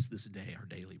 give us this day our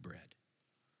daily bread.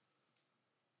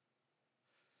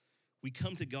 We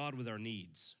come to God with our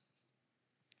needs,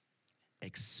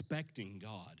 expecting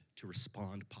God to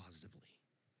respond positively.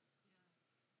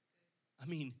 I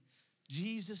mean,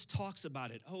 Jesus talks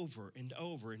about it over and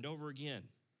over and over again,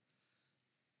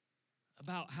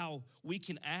 about how we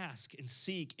can ask and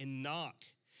seek and knock,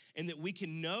 and that we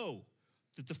can know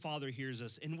that the Father hears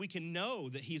us, and we can know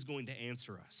that he's going to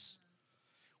answer us.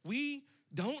 We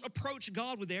don't approach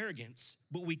God with arrogance,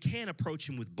 but we can approach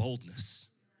him with boldness.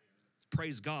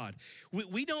 Praise God.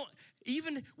 We don't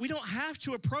have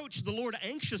to approach the Lord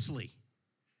anxiously.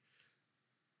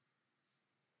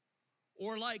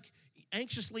 Or like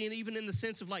anxiously, and even in the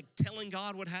sense of like telling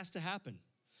God what has to happen.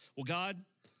 Well, God,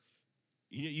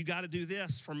 you got to do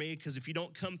this for me, because if you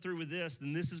don't come through with this,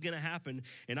 then this is going to happen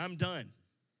and I'm done.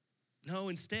 No,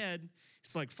 instead,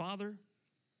 it's like, Father,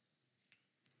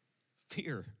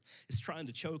 fear is trying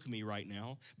to choke me right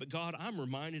now, but God, I'm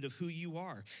reminded of who you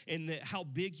are and that how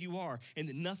big you are and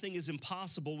that nothing is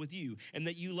impossible with you and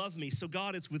that you love me. So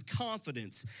God, it's with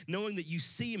confidence, knowing that you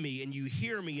see me and you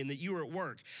hear me and that you are at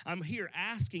work. I'm here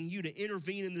asking you to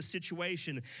intervene in this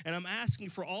situation, and I'm asking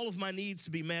for all of my needs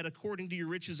to be met according to your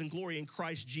riches and glory in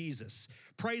Christ Jesus.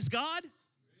 Praise God.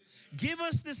 Give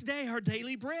us this day our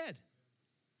daily bread.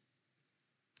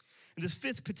 And the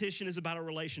fifth petition is about our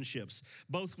relationships,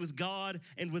 both with God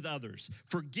and with others.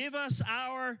 Forgive us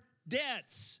our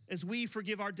debts as we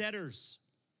forgive our debtors.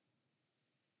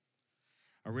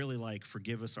 I really like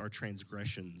forgive us our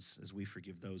transgressions as we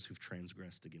forgive those who've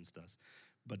transgressed against us,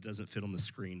 but it doesn't fit on the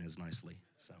screen as nicely.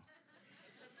 So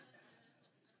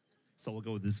we'll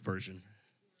go with this version.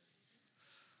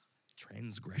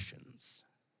 Transgressions.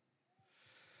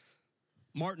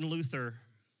 Martin Luther,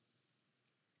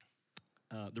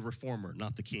 the reformer,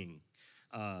 not the king.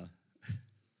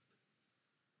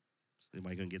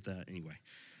 Anybody gonna get that? Anyway.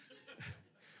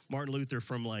 Martin Luther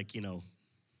from the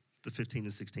 15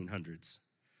 and 1600s.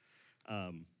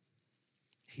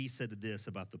 He said this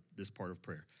about this part of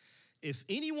prayer. If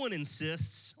anyone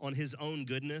insists on his own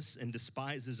goodness and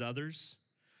despises others,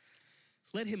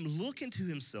 let him look into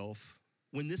himself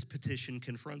when this petition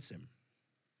confronts him.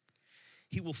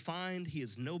 He will find he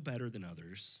is no better than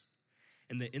others,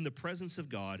 and that in the presence of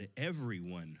God,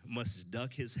 everyone must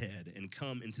duck his head and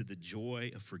come into the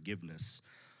joy of forgiveness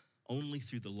only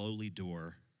through the lowly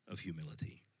door of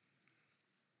humility.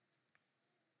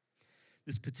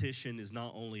 This petition is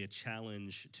not only a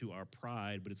challenge to our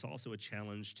pride, but it's also a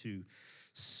challenge to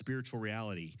spiritual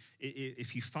reality.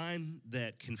 If you find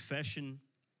that confession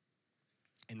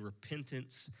and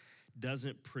repentance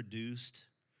doesn't produce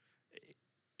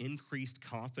increased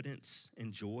confidence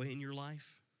and joy in your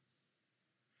life,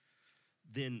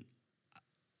 then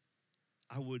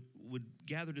I would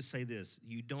gather to say this: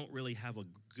 you don't really have a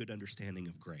good understanding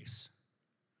of grace,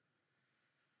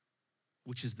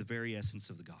 which is the very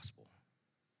essence of the gospel.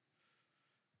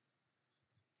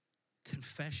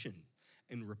 Confession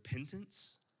and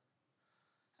repentance.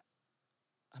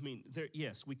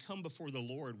 Yes, we come before the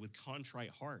Lord with contrite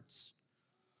hearts.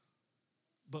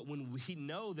 But when we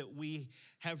know that we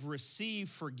have received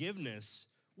forgiveness,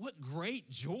 what great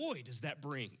joy does that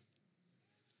bring?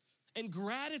 And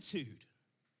gratitude.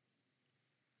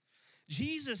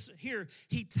 Jesus here,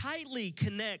 he tightly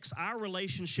connects our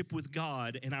relationship with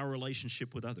God and our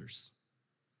relationship with others.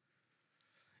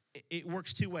 It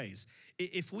works two ways.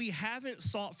 If we haven't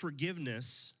sought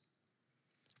forgiveness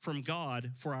from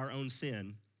God for our own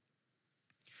sin,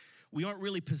 we aren't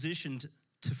really positioned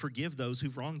to forgive those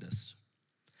who've wronged us.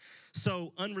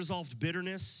 So unresolved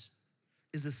bitterness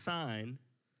is a sign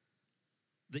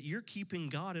that you're keeping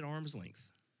God at arm's length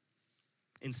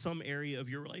in some area of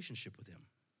your relationship with him.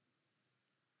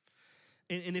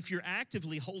 And if you're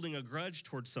actively holding a grudge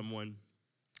towards someone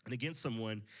and against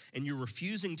someone and you're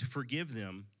refusing to forgive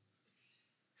them,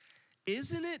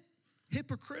 isn't it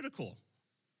hypocritical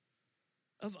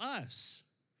of us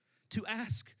to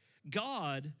ask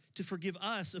God to forgive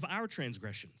us of our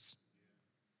transgressions?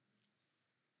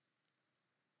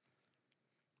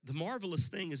 The marvelous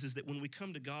thing is that when we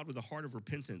come to God with a heart of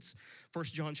repentance, 1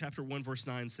 John chapter 1, verse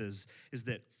 9 says, is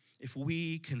that if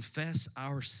we confess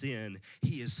our sin,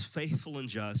 he is faithful and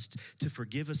just to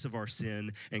forgive us of our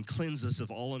sin and cleanse us of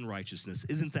all unrighteousness.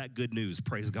 Isn't that good news?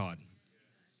 Praise God.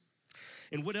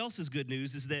 And what else is good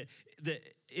news is that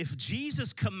if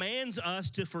Jesus commands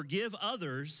us to forgive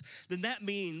others, then that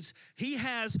means he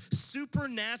has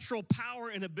supernatural power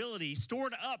and ability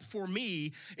stored up for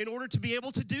me in order to be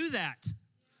able to do that.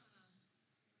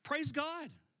 Praise God.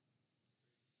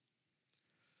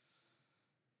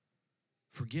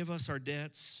 Forgive us our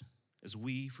debts as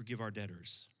we forgive our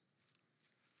debtors.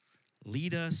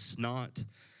 Lead us not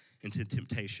into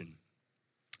temptation.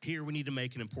 Here we need to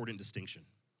make an important distinction.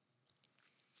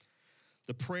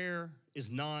 The prayer is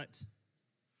not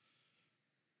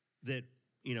that,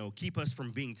 keep us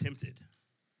from being tempted,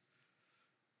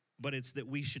 but it's that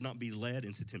we should not be led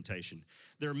into temptation.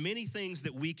 There are many things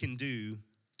that we can do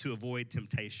to avoid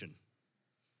temptation.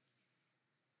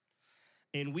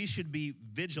 And we should be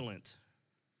vigilant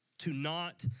to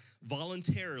not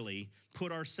voluntarily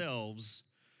put ourselves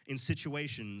in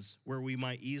situations where we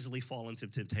might easily fall into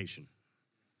temptation.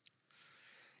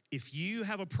 If you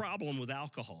have a problem with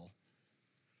alcohol,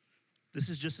 this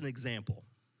is just an example.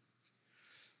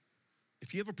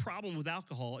 If you have a problem with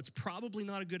alcohol, it's probably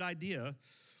not a good idea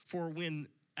for when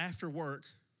after work,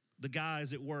 the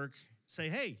guys at work say,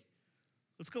 hey,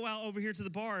 let's go out over here to the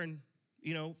bar and,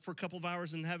 for a couple of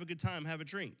hours and have a good time, have a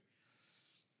drink.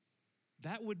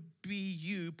 That would be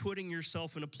you putting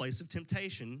yourself in a place of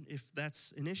temptation if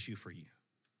that's an issue for you.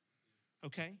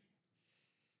 Okay?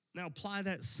 Now apply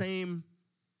that same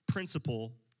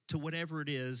principle to whatever it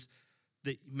is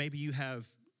that maybe you have,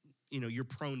 you're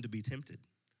prone to be tempted.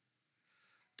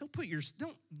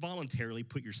 Don't voluntarily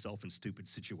put yourself in stupid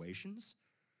situations.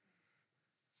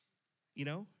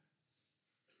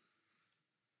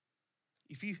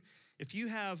 If you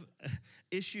have an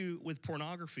issue with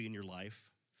pornography in your life,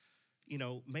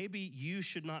 maybe you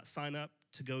should not sign up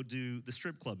to go do the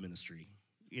strip club ministry,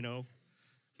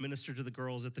 minister to the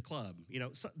girls at the club.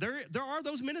 So there are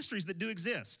those ministries that do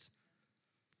exist.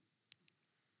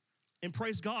 And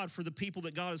praise God for the people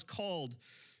that God has called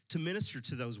to minister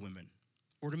to those women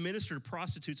or to minister to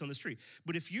prostitutes on the street.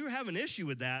 But if you have an issue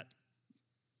with that,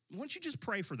 why don't you just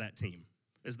pray for that team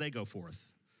as they go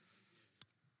forth?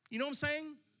 You know what I'm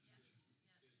saying?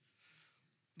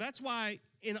 That's why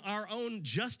in our own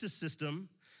justice system,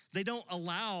 they don't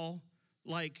allow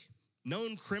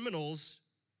known criminals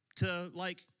to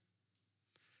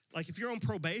Like if you're on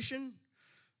probation,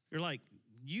 you're like,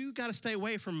 you got to stay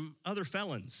away from other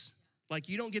felons. Like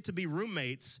you don't get to be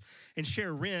roommates and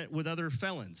share rent with other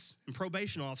felons. And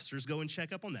probation officers go and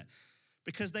check up on that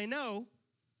because they know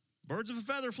birds of a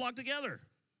feather flock together.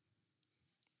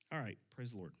 All right,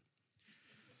 praise the Lord.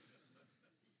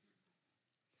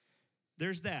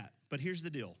 There's that, but here's the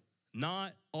deal.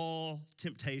 Not all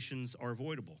temptations are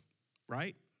avoidable,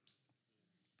 right?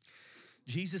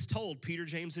 Jesus told Peter,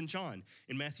 James, and John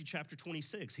in Matthew chapter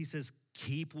 26, he says,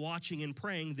 keep watching and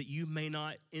praying that you may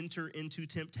not enter into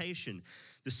temptation.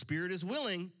 The spirit is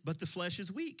willing, but the flesh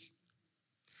is weak.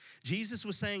 Jesus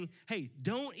was saying, hey,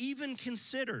 don't even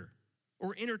consider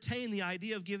or entertain the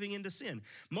idea of giving into sin.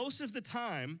 Most of the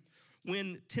time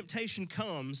when temptation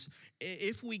comes,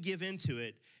 if we give into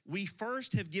it, we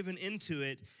first have given into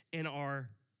it in our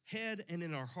head and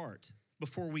in our heart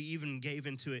before we even gave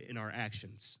into it in our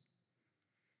actions.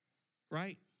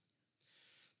 Right?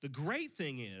 The great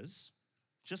thing is,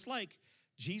 just like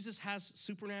Jesus has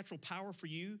supernatural power for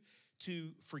you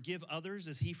to forgive others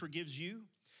as he forgives you,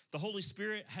 the Holy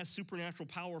Spirit has supernatural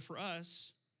power for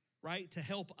us, right? To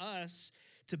help us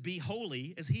to be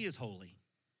holy as he is holy.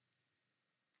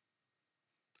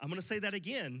 I'm going to say that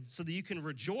again so that you can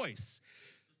rejoice.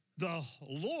 The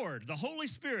Lord, the Holy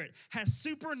Spirit, has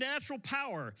supernatural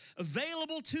power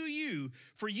available to you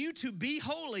for you to be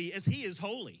holy as he is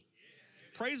holy.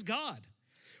 Praise God.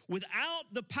 Without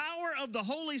the power of the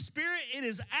Holy Spirit, it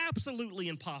is absolutely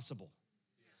impossible.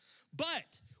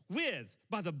 But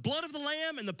by the blood of the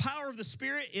Lamb and the power of the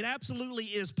Spirit, it absolutely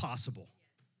is possible.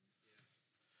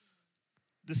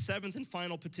 The seventh and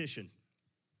final petition.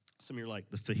 Some of you are like,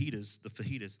 the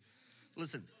fajitas.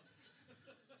 Listen,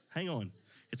 hang on.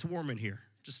 It's warm in here.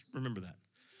 Just remember that.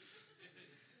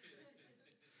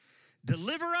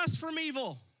 Deliver us from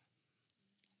evil.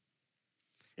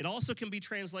 It also can be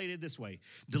translated this way.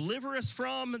 Deliver us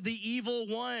from the evil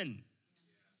one.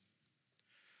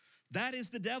 That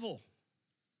is the devil,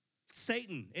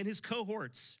 Satan and his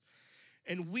cohorts.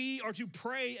 And we are to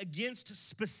pray against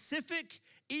specific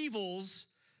evils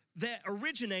that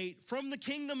originate from the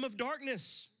kingdom of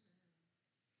darkness.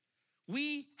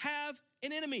 We have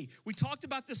an enemy. We talked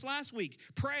about this last week.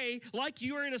 Pray like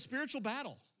you are in a spiritual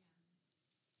battle.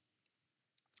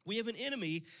 We have an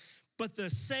enemy, but the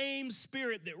same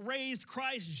Spirit that raised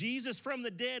Christ Jesus from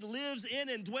the dead lives in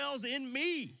and dwells in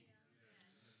me.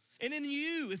 And in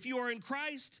you, if you are in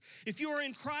Christ,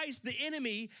 the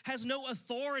enemy has no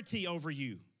authority over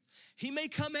you. He may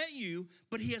come at you,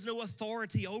 but he has no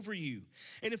authority over you.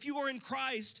 And if you are in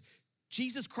Christ,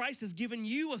 Jesus Christ has given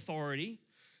you authority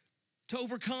to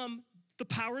overcome the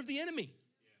power of the enemy.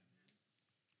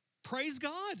 Praise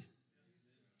God.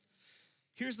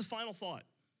 Here's the final thought.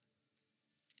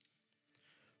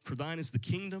 For thine is the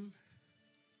kingdom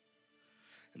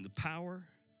and the power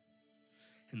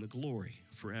and the glory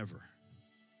forever.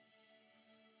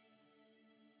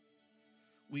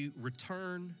 We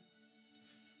return,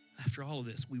 after all of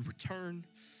this, we return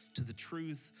to the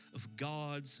truth of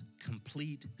God's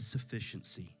complete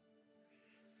sufficiency.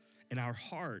 And our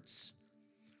hearts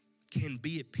can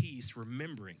be at peace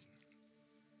remembering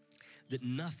that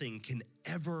nothing can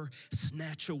ever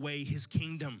snatch away his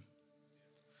kingdom.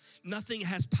 Nothing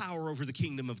has power over the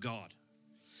kingdom of God.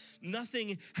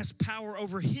 Nothing has power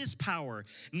over his power.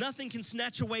 Nothing can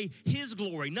snatch away his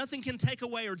glory. Nothing can take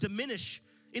away or diminish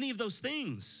any of those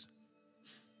things.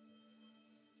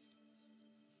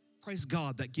 Praise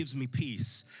God, that gives me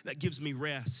peace. That gives me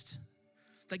rest.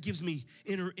 That gives me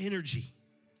inner energy.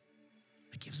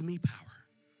 It gives me power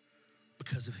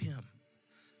because of him,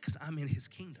 because I'm in his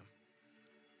kingdom.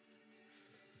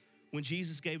 When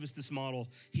Jesus gave us this model,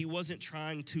 he wasn't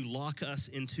trying to lock us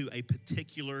into a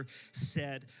particular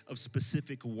set of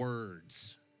specific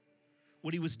words.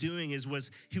 What he was doing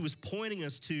he was pointing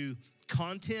us to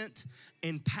content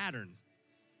and pattern.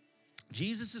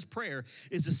 Jesus' prayer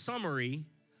is a summary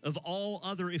of all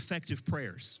other effective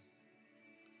prayers.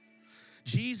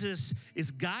 Jesus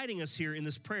is guiding us here in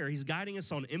this prayer. He's guiding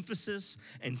us on emphasis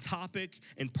and topic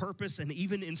and purpose and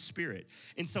even in spirit.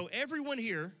 And so everyone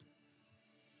here,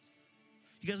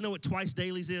 you guys know what twice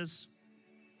dailies is?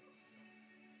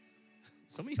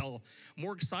 Some of y'all are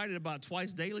more excited about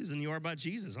twice dailies than you are about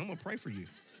Jesus. I'm going to pray for you.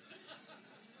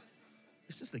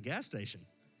 It's just a gas station.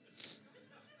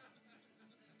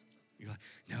 You're like,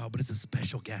 no, but it's a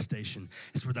special gas station.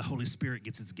 It's where the Holy Spirit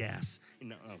gets its gas.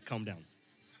 No, calm down.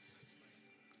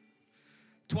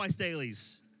 Twice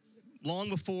dailies, long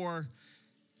before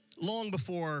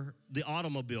the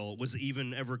automobile was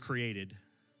even ever created.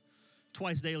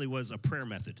 Twice daily was a prayer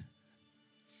method.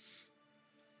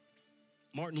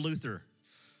 Martin Luther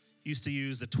used to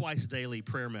use the twice daily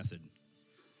prayer method.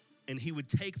 And he would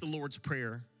take the Lord's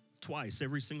Prayer twice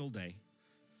every single day.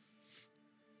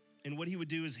 And what he would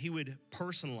do is he would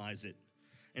personalize it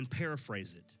and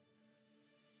paraphrase it.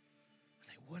 I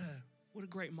think, what a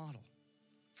great model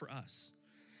for us.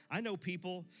 I know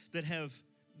people that have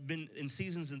been in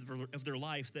seasons of their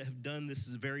life that have done this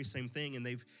very same thing, and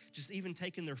they've just even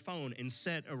taken their phone and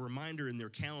set a reminder in their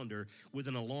calendar with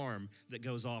an alarm that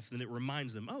goes off, and it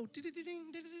reminds them, oh, ding,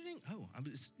 oh,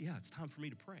 it's time for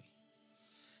me to pray.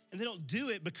 And they don't do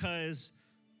it because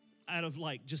out of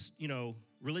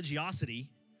religiosity.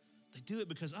 They do it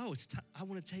because, I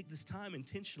want to take this time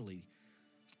intentionally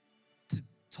to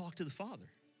talk to the Father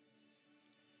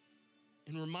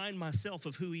and remind myself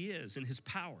of who he is and his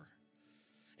power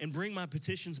and bring my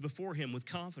petitions before him with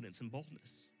confidence and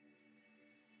boldness.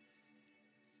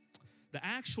 The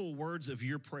actual words of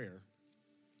your prayer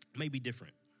may be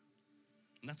different,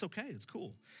 and that's okay, that's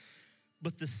cool.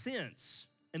 But the sense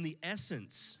and the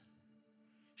essence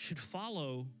should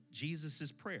follow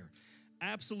Jesus' prayer.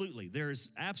 Absolutely, there's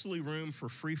absolutely room for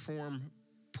free-form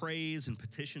praise and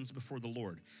petitions before the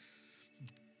Lord.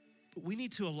 But we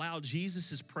need to allow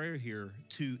Jesus' prayer here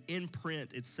to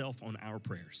imprint itself on our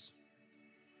prayers,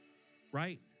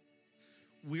 right?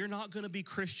 We're not gonna be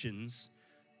Christians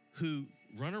who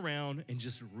run around and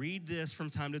just read this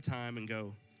from time to time and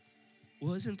go,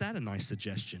 well, isn't that a nice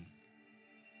suggestion?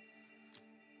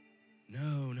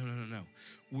 No.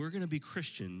 We're gonna be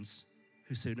Christians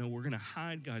who say, no, we're gonna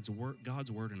hide God's word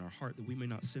in our heart that we may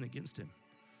not sin against him.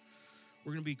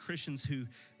 We're gonna be Christians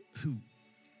who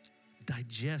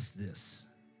digest this,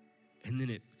 and then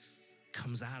it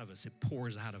comes out of us, it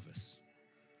pours out of us.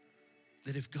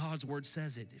 That if God's word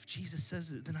says it, if Jesus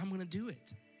says it, then I'm gonna do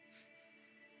it.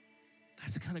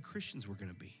 That's the kind of Christians we're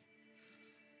gonna be.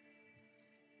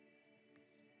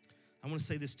 I wanna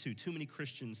say this too. Too many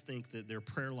Christians think that their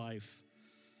prayer life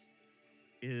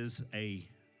is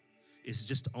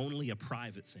just only a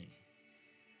private thing.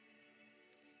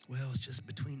 Well, it's just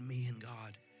between me and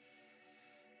God.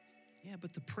 Yeah,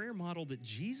 but the prayer model that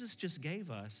Jesus just gave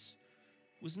us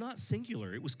was not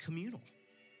singular, it was communal.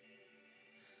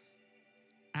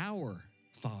 Our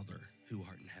Father who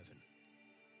art in heaven.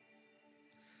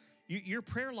 Your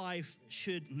prayer life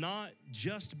should not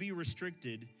just be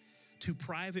restricted to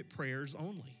private prayers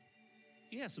only.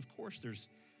 Yes, of course, there's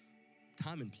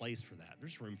time and place for that.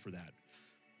 There's room for that.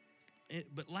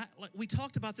 But we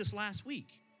talked about this last week.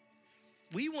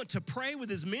 We want to pray with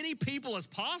as many people as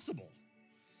possible,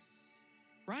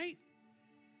 right?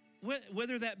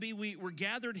 Whether that be we're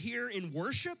gathered here in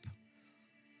worship,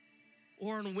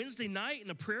 or on a Wednesday night in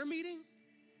a prayer meeting,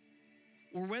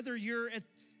 or whether you're at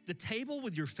the table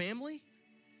with your family,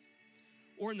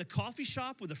 or in the coffee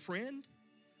shop with a friend,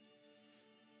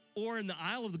 or in the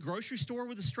aisle of the grocery store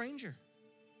with a stranger.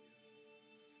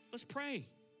 Let's pray.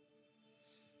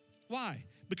 Why?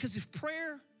 Because if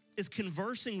prayer is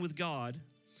conversing with God,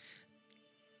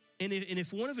 and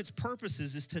if one of its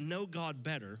purposes is to know God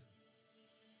better,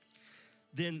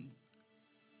 then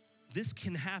this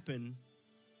can happen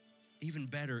even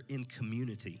better in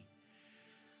community.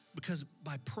 Because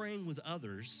by praying with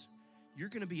others, you're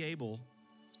gonna be able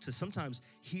to sometimes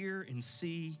hear and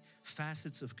see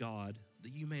facets of God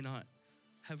that you may not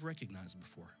have recognized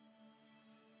before.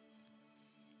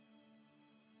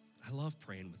 I love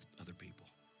praying with other people.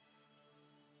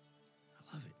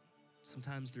 I love it.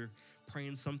 Sometimes they're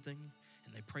praying something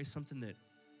and they pray something that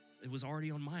it was already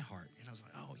on my heart. And I was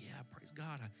like, oh yeah, praise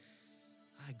God.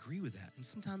 I agree with that. And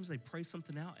sometimes they pray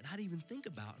something out and I didn't even think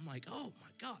about it. I'm like, oh my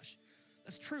gosh,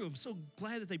 that's true. I'm so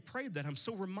glad that they prayed that. I'm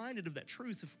so reminded of that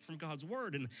truth from God's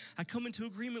word. And I come into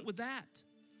agreement with that.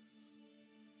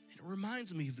 And it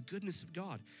reminds me of the goodness of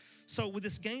God. So with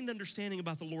this gained understanding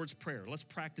about the Lord's Prayer, let's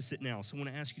practice it now. So I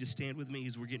want to ask you to stand with me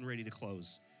as we're getting ready to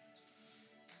close.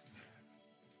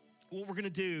 What we're going to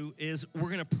do is we're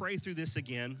going to pray through this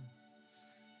again.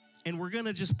 And we're going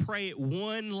to just pray it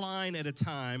one line at a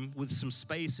time with some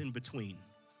space in between.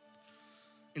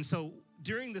 And so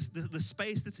during this, the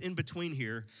space that's in between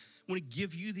here, I want to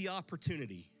give you the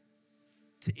opportunity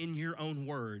to, in your own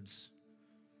words,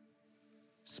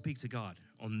 speak to God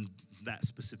on that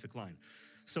specific line.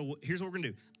 So here's what we're gonna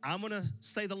do. I'm gonna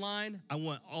say the line. I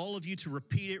want all of you to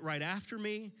repeat it right after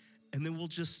me, and then we'll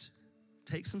just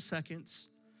take some seconds,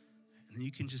 and then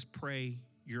you can just pray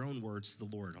your own words to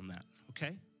the Lord on that,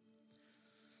 okay?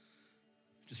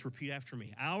 Just repeat after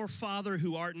me. Our Father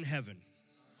who art in heaven.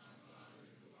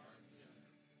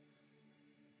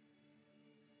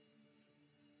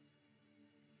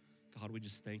 God, we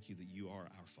just thank you that you are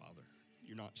our Father.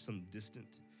 You're not some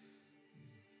distant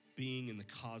being in the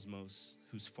cosmos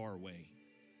who's far away.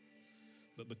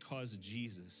 but because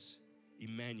Jesus,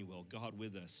 Emmanuel, God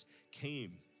with us,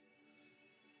 came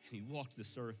and he walked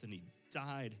this earth and he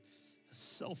died a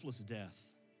selfless death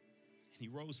and he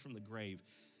rose from the grave,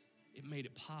 it made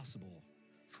it possible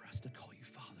for us to call you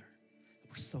Father. And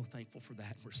we're so thankful for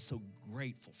that. We're so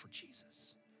grateful for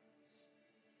Jesus.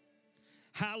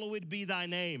 Hallowed be thy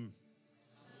name.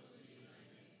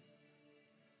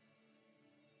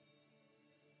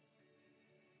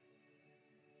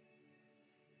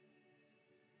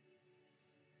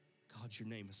 God, your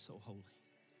name is so holy.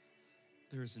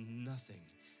 There is nothing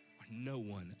or no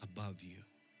one above you.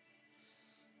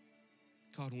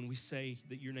 God, when we say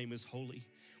that your name is holy,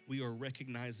 we are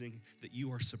recognizing that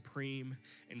you are supreme.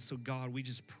 And so, God, we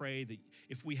just pray that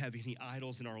if we have any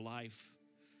idols in our life,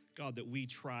 God, that we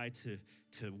try to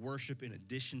worship in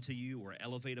addition to you or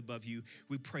elevate above you,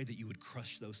 we pray that you would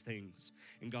crush those things.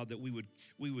 And God, that we would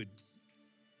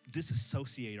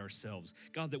disassociate ourselves.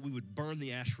 God, that we would burn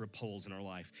the Asherah poles in our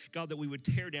life. God, that we would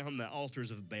tear down the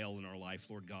altars of Baal in our life,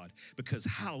 Lord God, because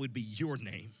hallowed be your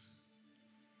name.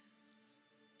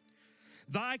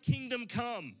 Thy kingdom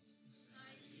come. Thy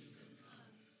kingdom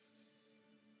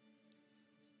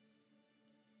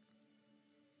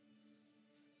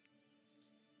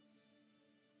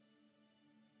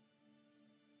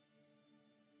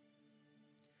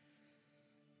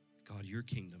come. God, your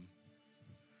kingdom,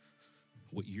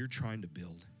 what you're trying to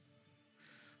build,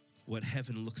 what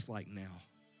heaven looks like now,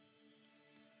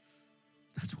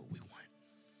 that's what we want.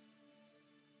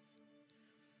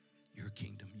 Your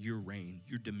kingdom, your reign,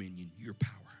 your dominion, your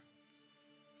power.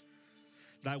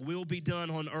 Thy will be done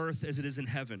on earth as it is in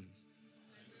heaven.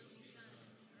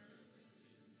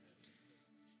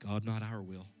 God, not our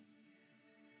will,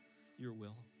 your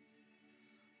will.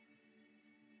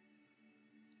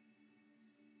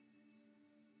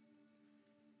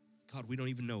 God, we don't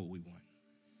even know what we want.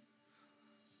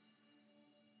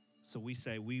 So we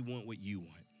say, we want what you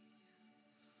want.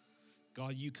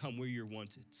 God, you come where you're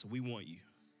wanted, so we want you.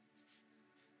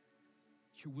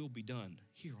 Your will be done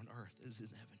here on earth as in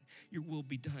heaven. Your will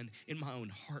be done in my own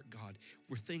heart, God,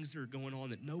 where things are going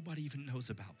on that nobody even knows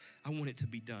about. I want it to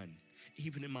be done,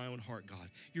 even in my own heart, God.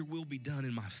 Your will be done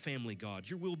in my family, God.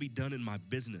 Your will be done in my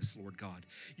business, Lord God.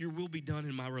 Your will be done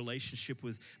in my relationship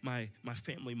with my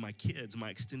family, my kids,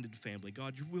 my extended family,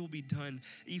 God. Your will be done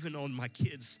even on my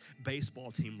kids'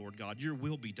 baseball team, Lord God. Your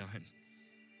will be done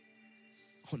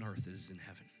on earth as in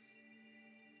heaven.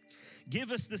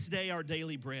 Give us this day our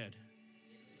daily bread.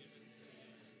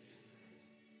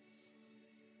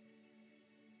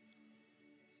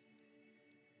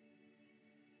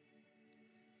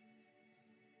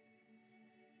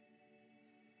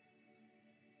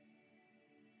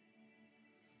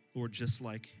 Lord, just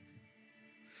like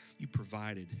you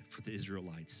provided for the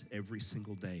Israelites every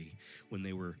single day when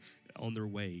they were on their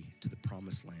way to the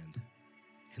promised land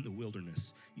in the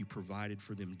wilderness, you provided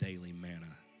for them daily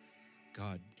manna.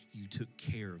 God, you took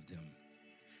care of them.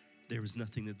 There was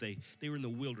nothing that they were in the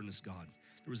wilderness, God.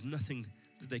 There was nothing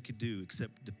that they could do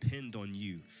except depend on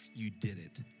you. You did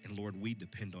it. And Lord, we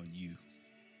depend on you.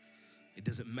 It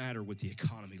doesn't matter what the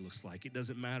economy looks like. It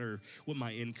doesn't matter what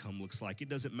my income looks like. It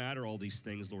doesn't matter all these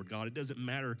things, Lord God. It doesn't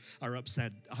matter our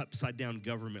upside down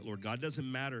government, Lord God. It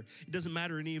doesn't matter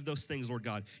any of those things, Lord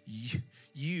God.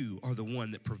 You are the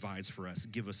one that provides for us.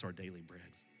 Give us our daily bread.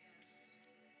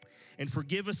 And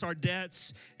forgive us our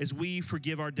debts as we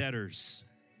forgive our debtors.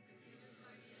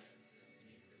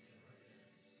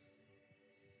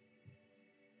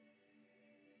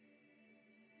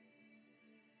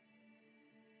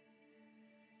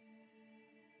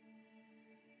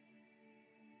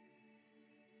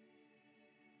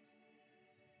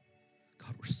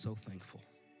 God, we're so thankful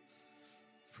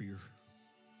for your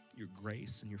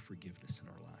grace and your forgiveness in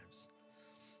our lives.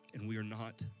 And we are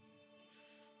not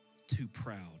too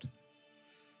proud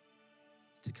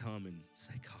to come and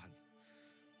say, God,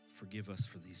 forgive us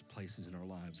for these places in our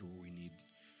lives where we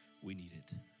need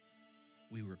it.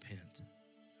 We repent.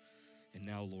 And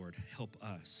now, Lord, help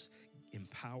us,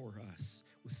 empower us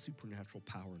with supernatural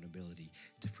power and ability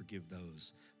to forgive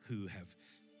those who have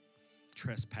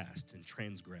trespassed and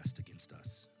transgressed against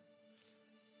us.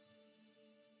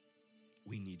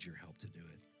 We need your help to do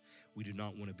it. We do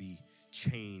not want to be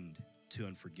chained to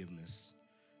unforgiveness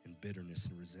and bitterness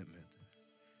and resentment,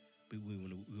 but we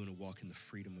want to walk in the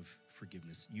freedom of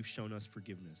forgiveness. You've shown us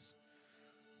forgiveness.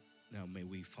 Now may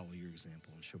we follow your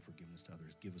example and show forgiveness to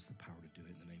others. Give us the power to do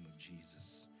it in the name of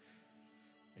Jesus.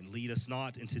 And lead us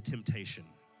not into temptation.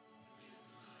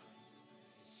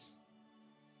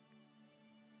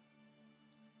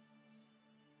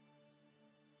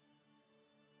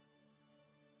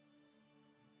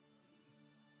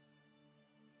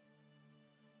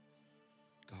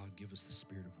 God, give us the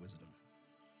spirit of wisdom.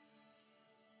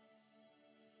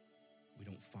 We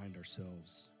don't find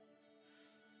ourselves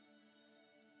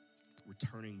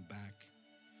returning back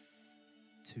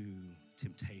to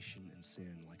temptation and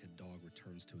sin like a dog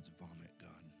returns to its vomit, God.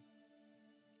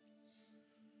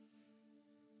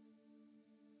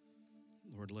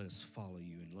 Lord, let us follow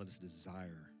you and let us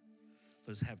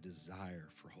have desire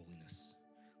for holiness.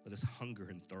 Let us hunger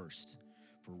and thirst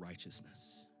for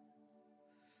righteousness.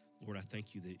 Lord, I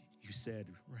thank you that you said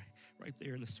right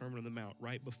there in the Sermon on the Mount,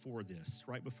 right before this,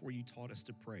 right before you taught us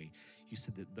to pray, you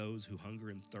said that those who hunger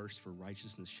and thirst for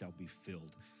righteousness shall be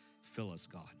filled. Fill us,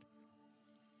 God.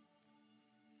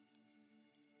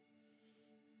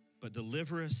 But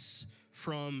deliver us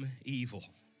from evil.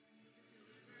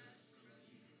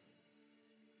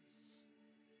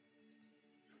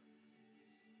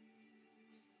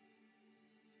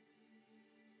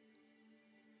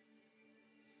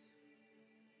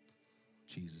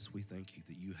 Jesus, we thank you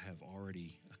that you have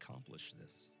already accomplished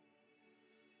this.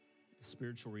 The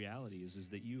spiritual reality is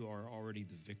that you are already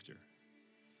the victor.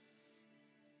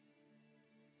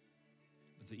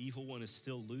 But the evil one is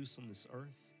still loose on this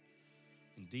earth,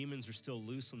 and demons are still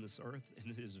loose on this earth,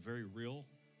 and it is very real.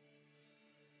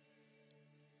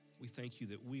 We thank you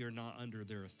that we are not under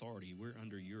their authority, we're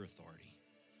under your authority.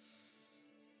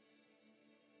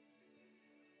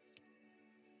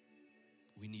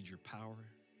 We need your power,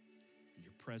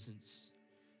 your presence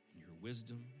and your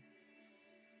wisdom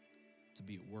to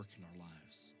be at work in our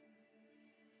lives,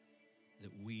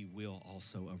 that we will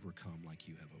also overcome like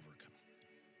you have overcome.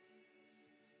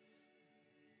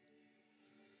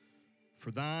 For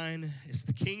thine is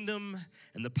the kingdom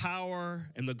and the power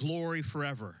and the glory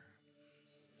forever.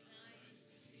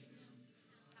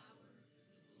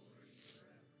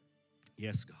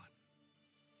 Yes, God.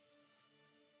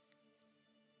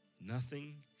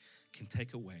 Nothing can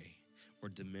take away or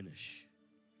diminish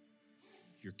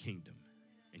your kingdom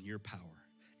and your power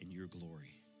and your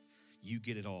glory. You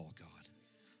get it all, God.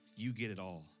 You get it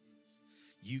all.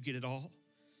 You get it all.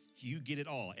 You get it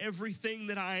all. Everything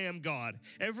that I am, God.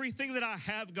 Everything that I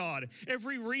have, God.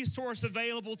 Every resource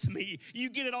available to me.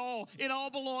 You get it all. It all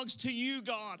belongs to you,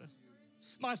 God.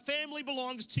 My family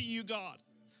belongs to you, God.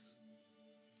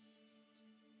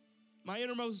 My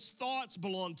innermost thoughts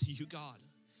belong to you, God.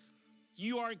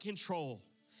 You are in control.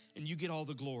 And you get all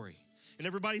the glory. And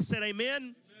everybody said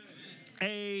amen?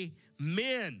 Amen.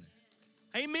 Amen.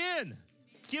 Amen.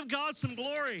 Give God some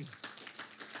glory.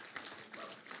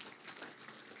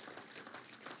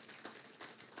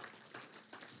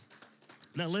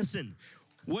 Now listen,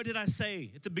 what did I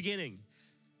say at the beginning?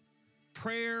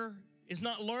 Prayer is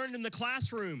not learned in the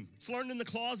classroom. It's learned in the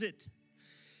closet.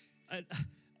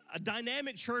 A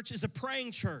dynamic church is a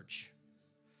praying church.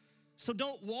 So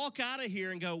don't walk out of here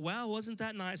and go, wow, wasn't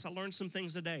that nice? I learned some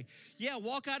things today. Yeah,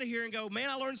 walk out of here and go, man,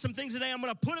 I learned some things today. I'm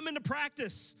going to put them into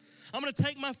practice. I'm going to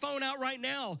take my phone out right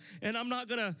now, and I'm not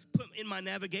going to put in my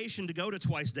navigation to go to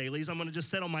Twice Dailies. I'm going to just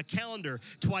set on my calendar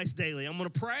Twice Daily. I'm going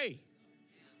to pray.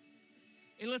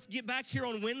 And let's get back here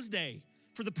on Wednesday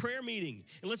for the prayer meeting.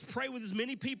 And let's pray with as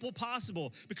many people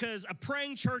possible, because a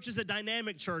praying church is a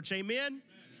dynamic church. Amen?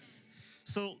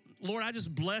 So, Lord, I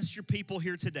just bless your people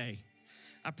here today.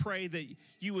 I pray that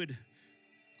you would,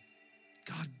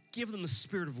 God, give them the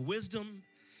spirit of wisdom,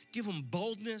 give them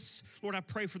boldness. Lord, I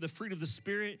pray for the fruit of the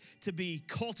Spirit to be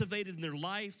cultivated in their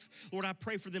life. Lord, I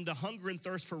pray for them to hunger and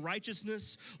thirst for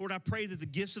righteousness. Lord, I pray that the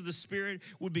gifts of the Spirit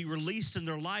would be released in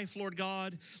their life, Lord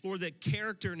God. Lord, that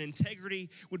character and integrity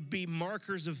would be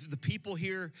markers of the people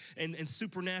here and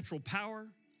supernatural power.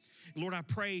 Lord, I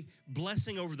pray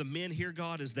blessing over the men here,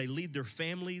 God, as they lead their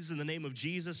families in the name of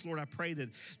Jesus. Lord, I pray that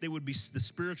they would be the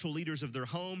spiritual leaders of their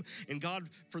home. And God,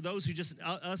 for those who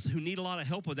us who need a lot of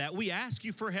help with that, we ask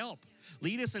you for help.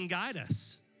 Lead us and guide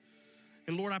us.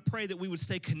 And Lord, I pray that we would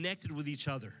stay connected with each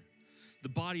other, the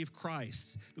body of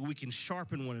Christ, that we can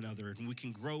sharpen one another and we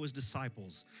can grow as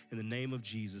disciples in the name of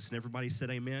Jesus. And everybody said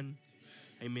amen.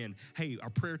 Amen. Hey, our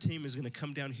prayer team is going to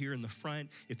come down here in the front.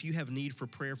 If you have need for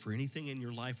prayer for anything in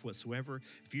your life whatsoever,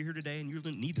 if you're here today and you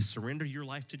need to surrender your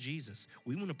life to Jesus,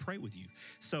 we want to pray with you.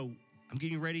 So I'm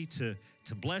getting ready to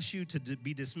bless you, to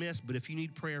be dismissed. But if you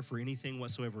need prayer for anything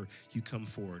whatsoever, you come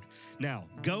forward. Now,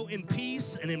 go in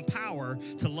peace and in power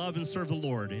to love and serve the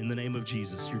Lord. In the name of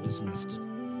Jesus, you're dismissed.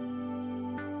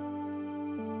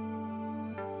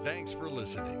 Thanks for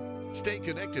listening. Stay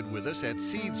connected with us at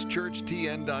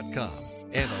seedschurchtn.com.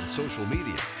 And on social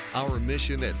media. Our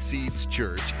mission at Seeds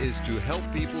Church is to help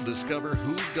people discover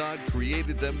who God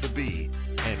created them to be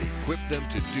and equip them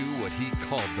to do what He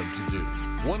called them to do.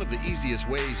 One of the easiest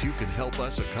ways you can help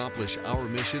us accomplish our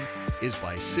mission is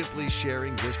by simply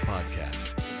sharing this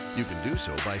podcast. You can do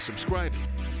so by subscribing,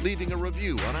 leaving a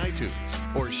review on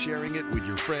iTunes, or sharing it with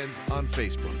your friends on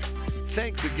Facebook.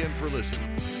 Thanks again for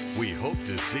listening. We hope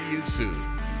to see you soon.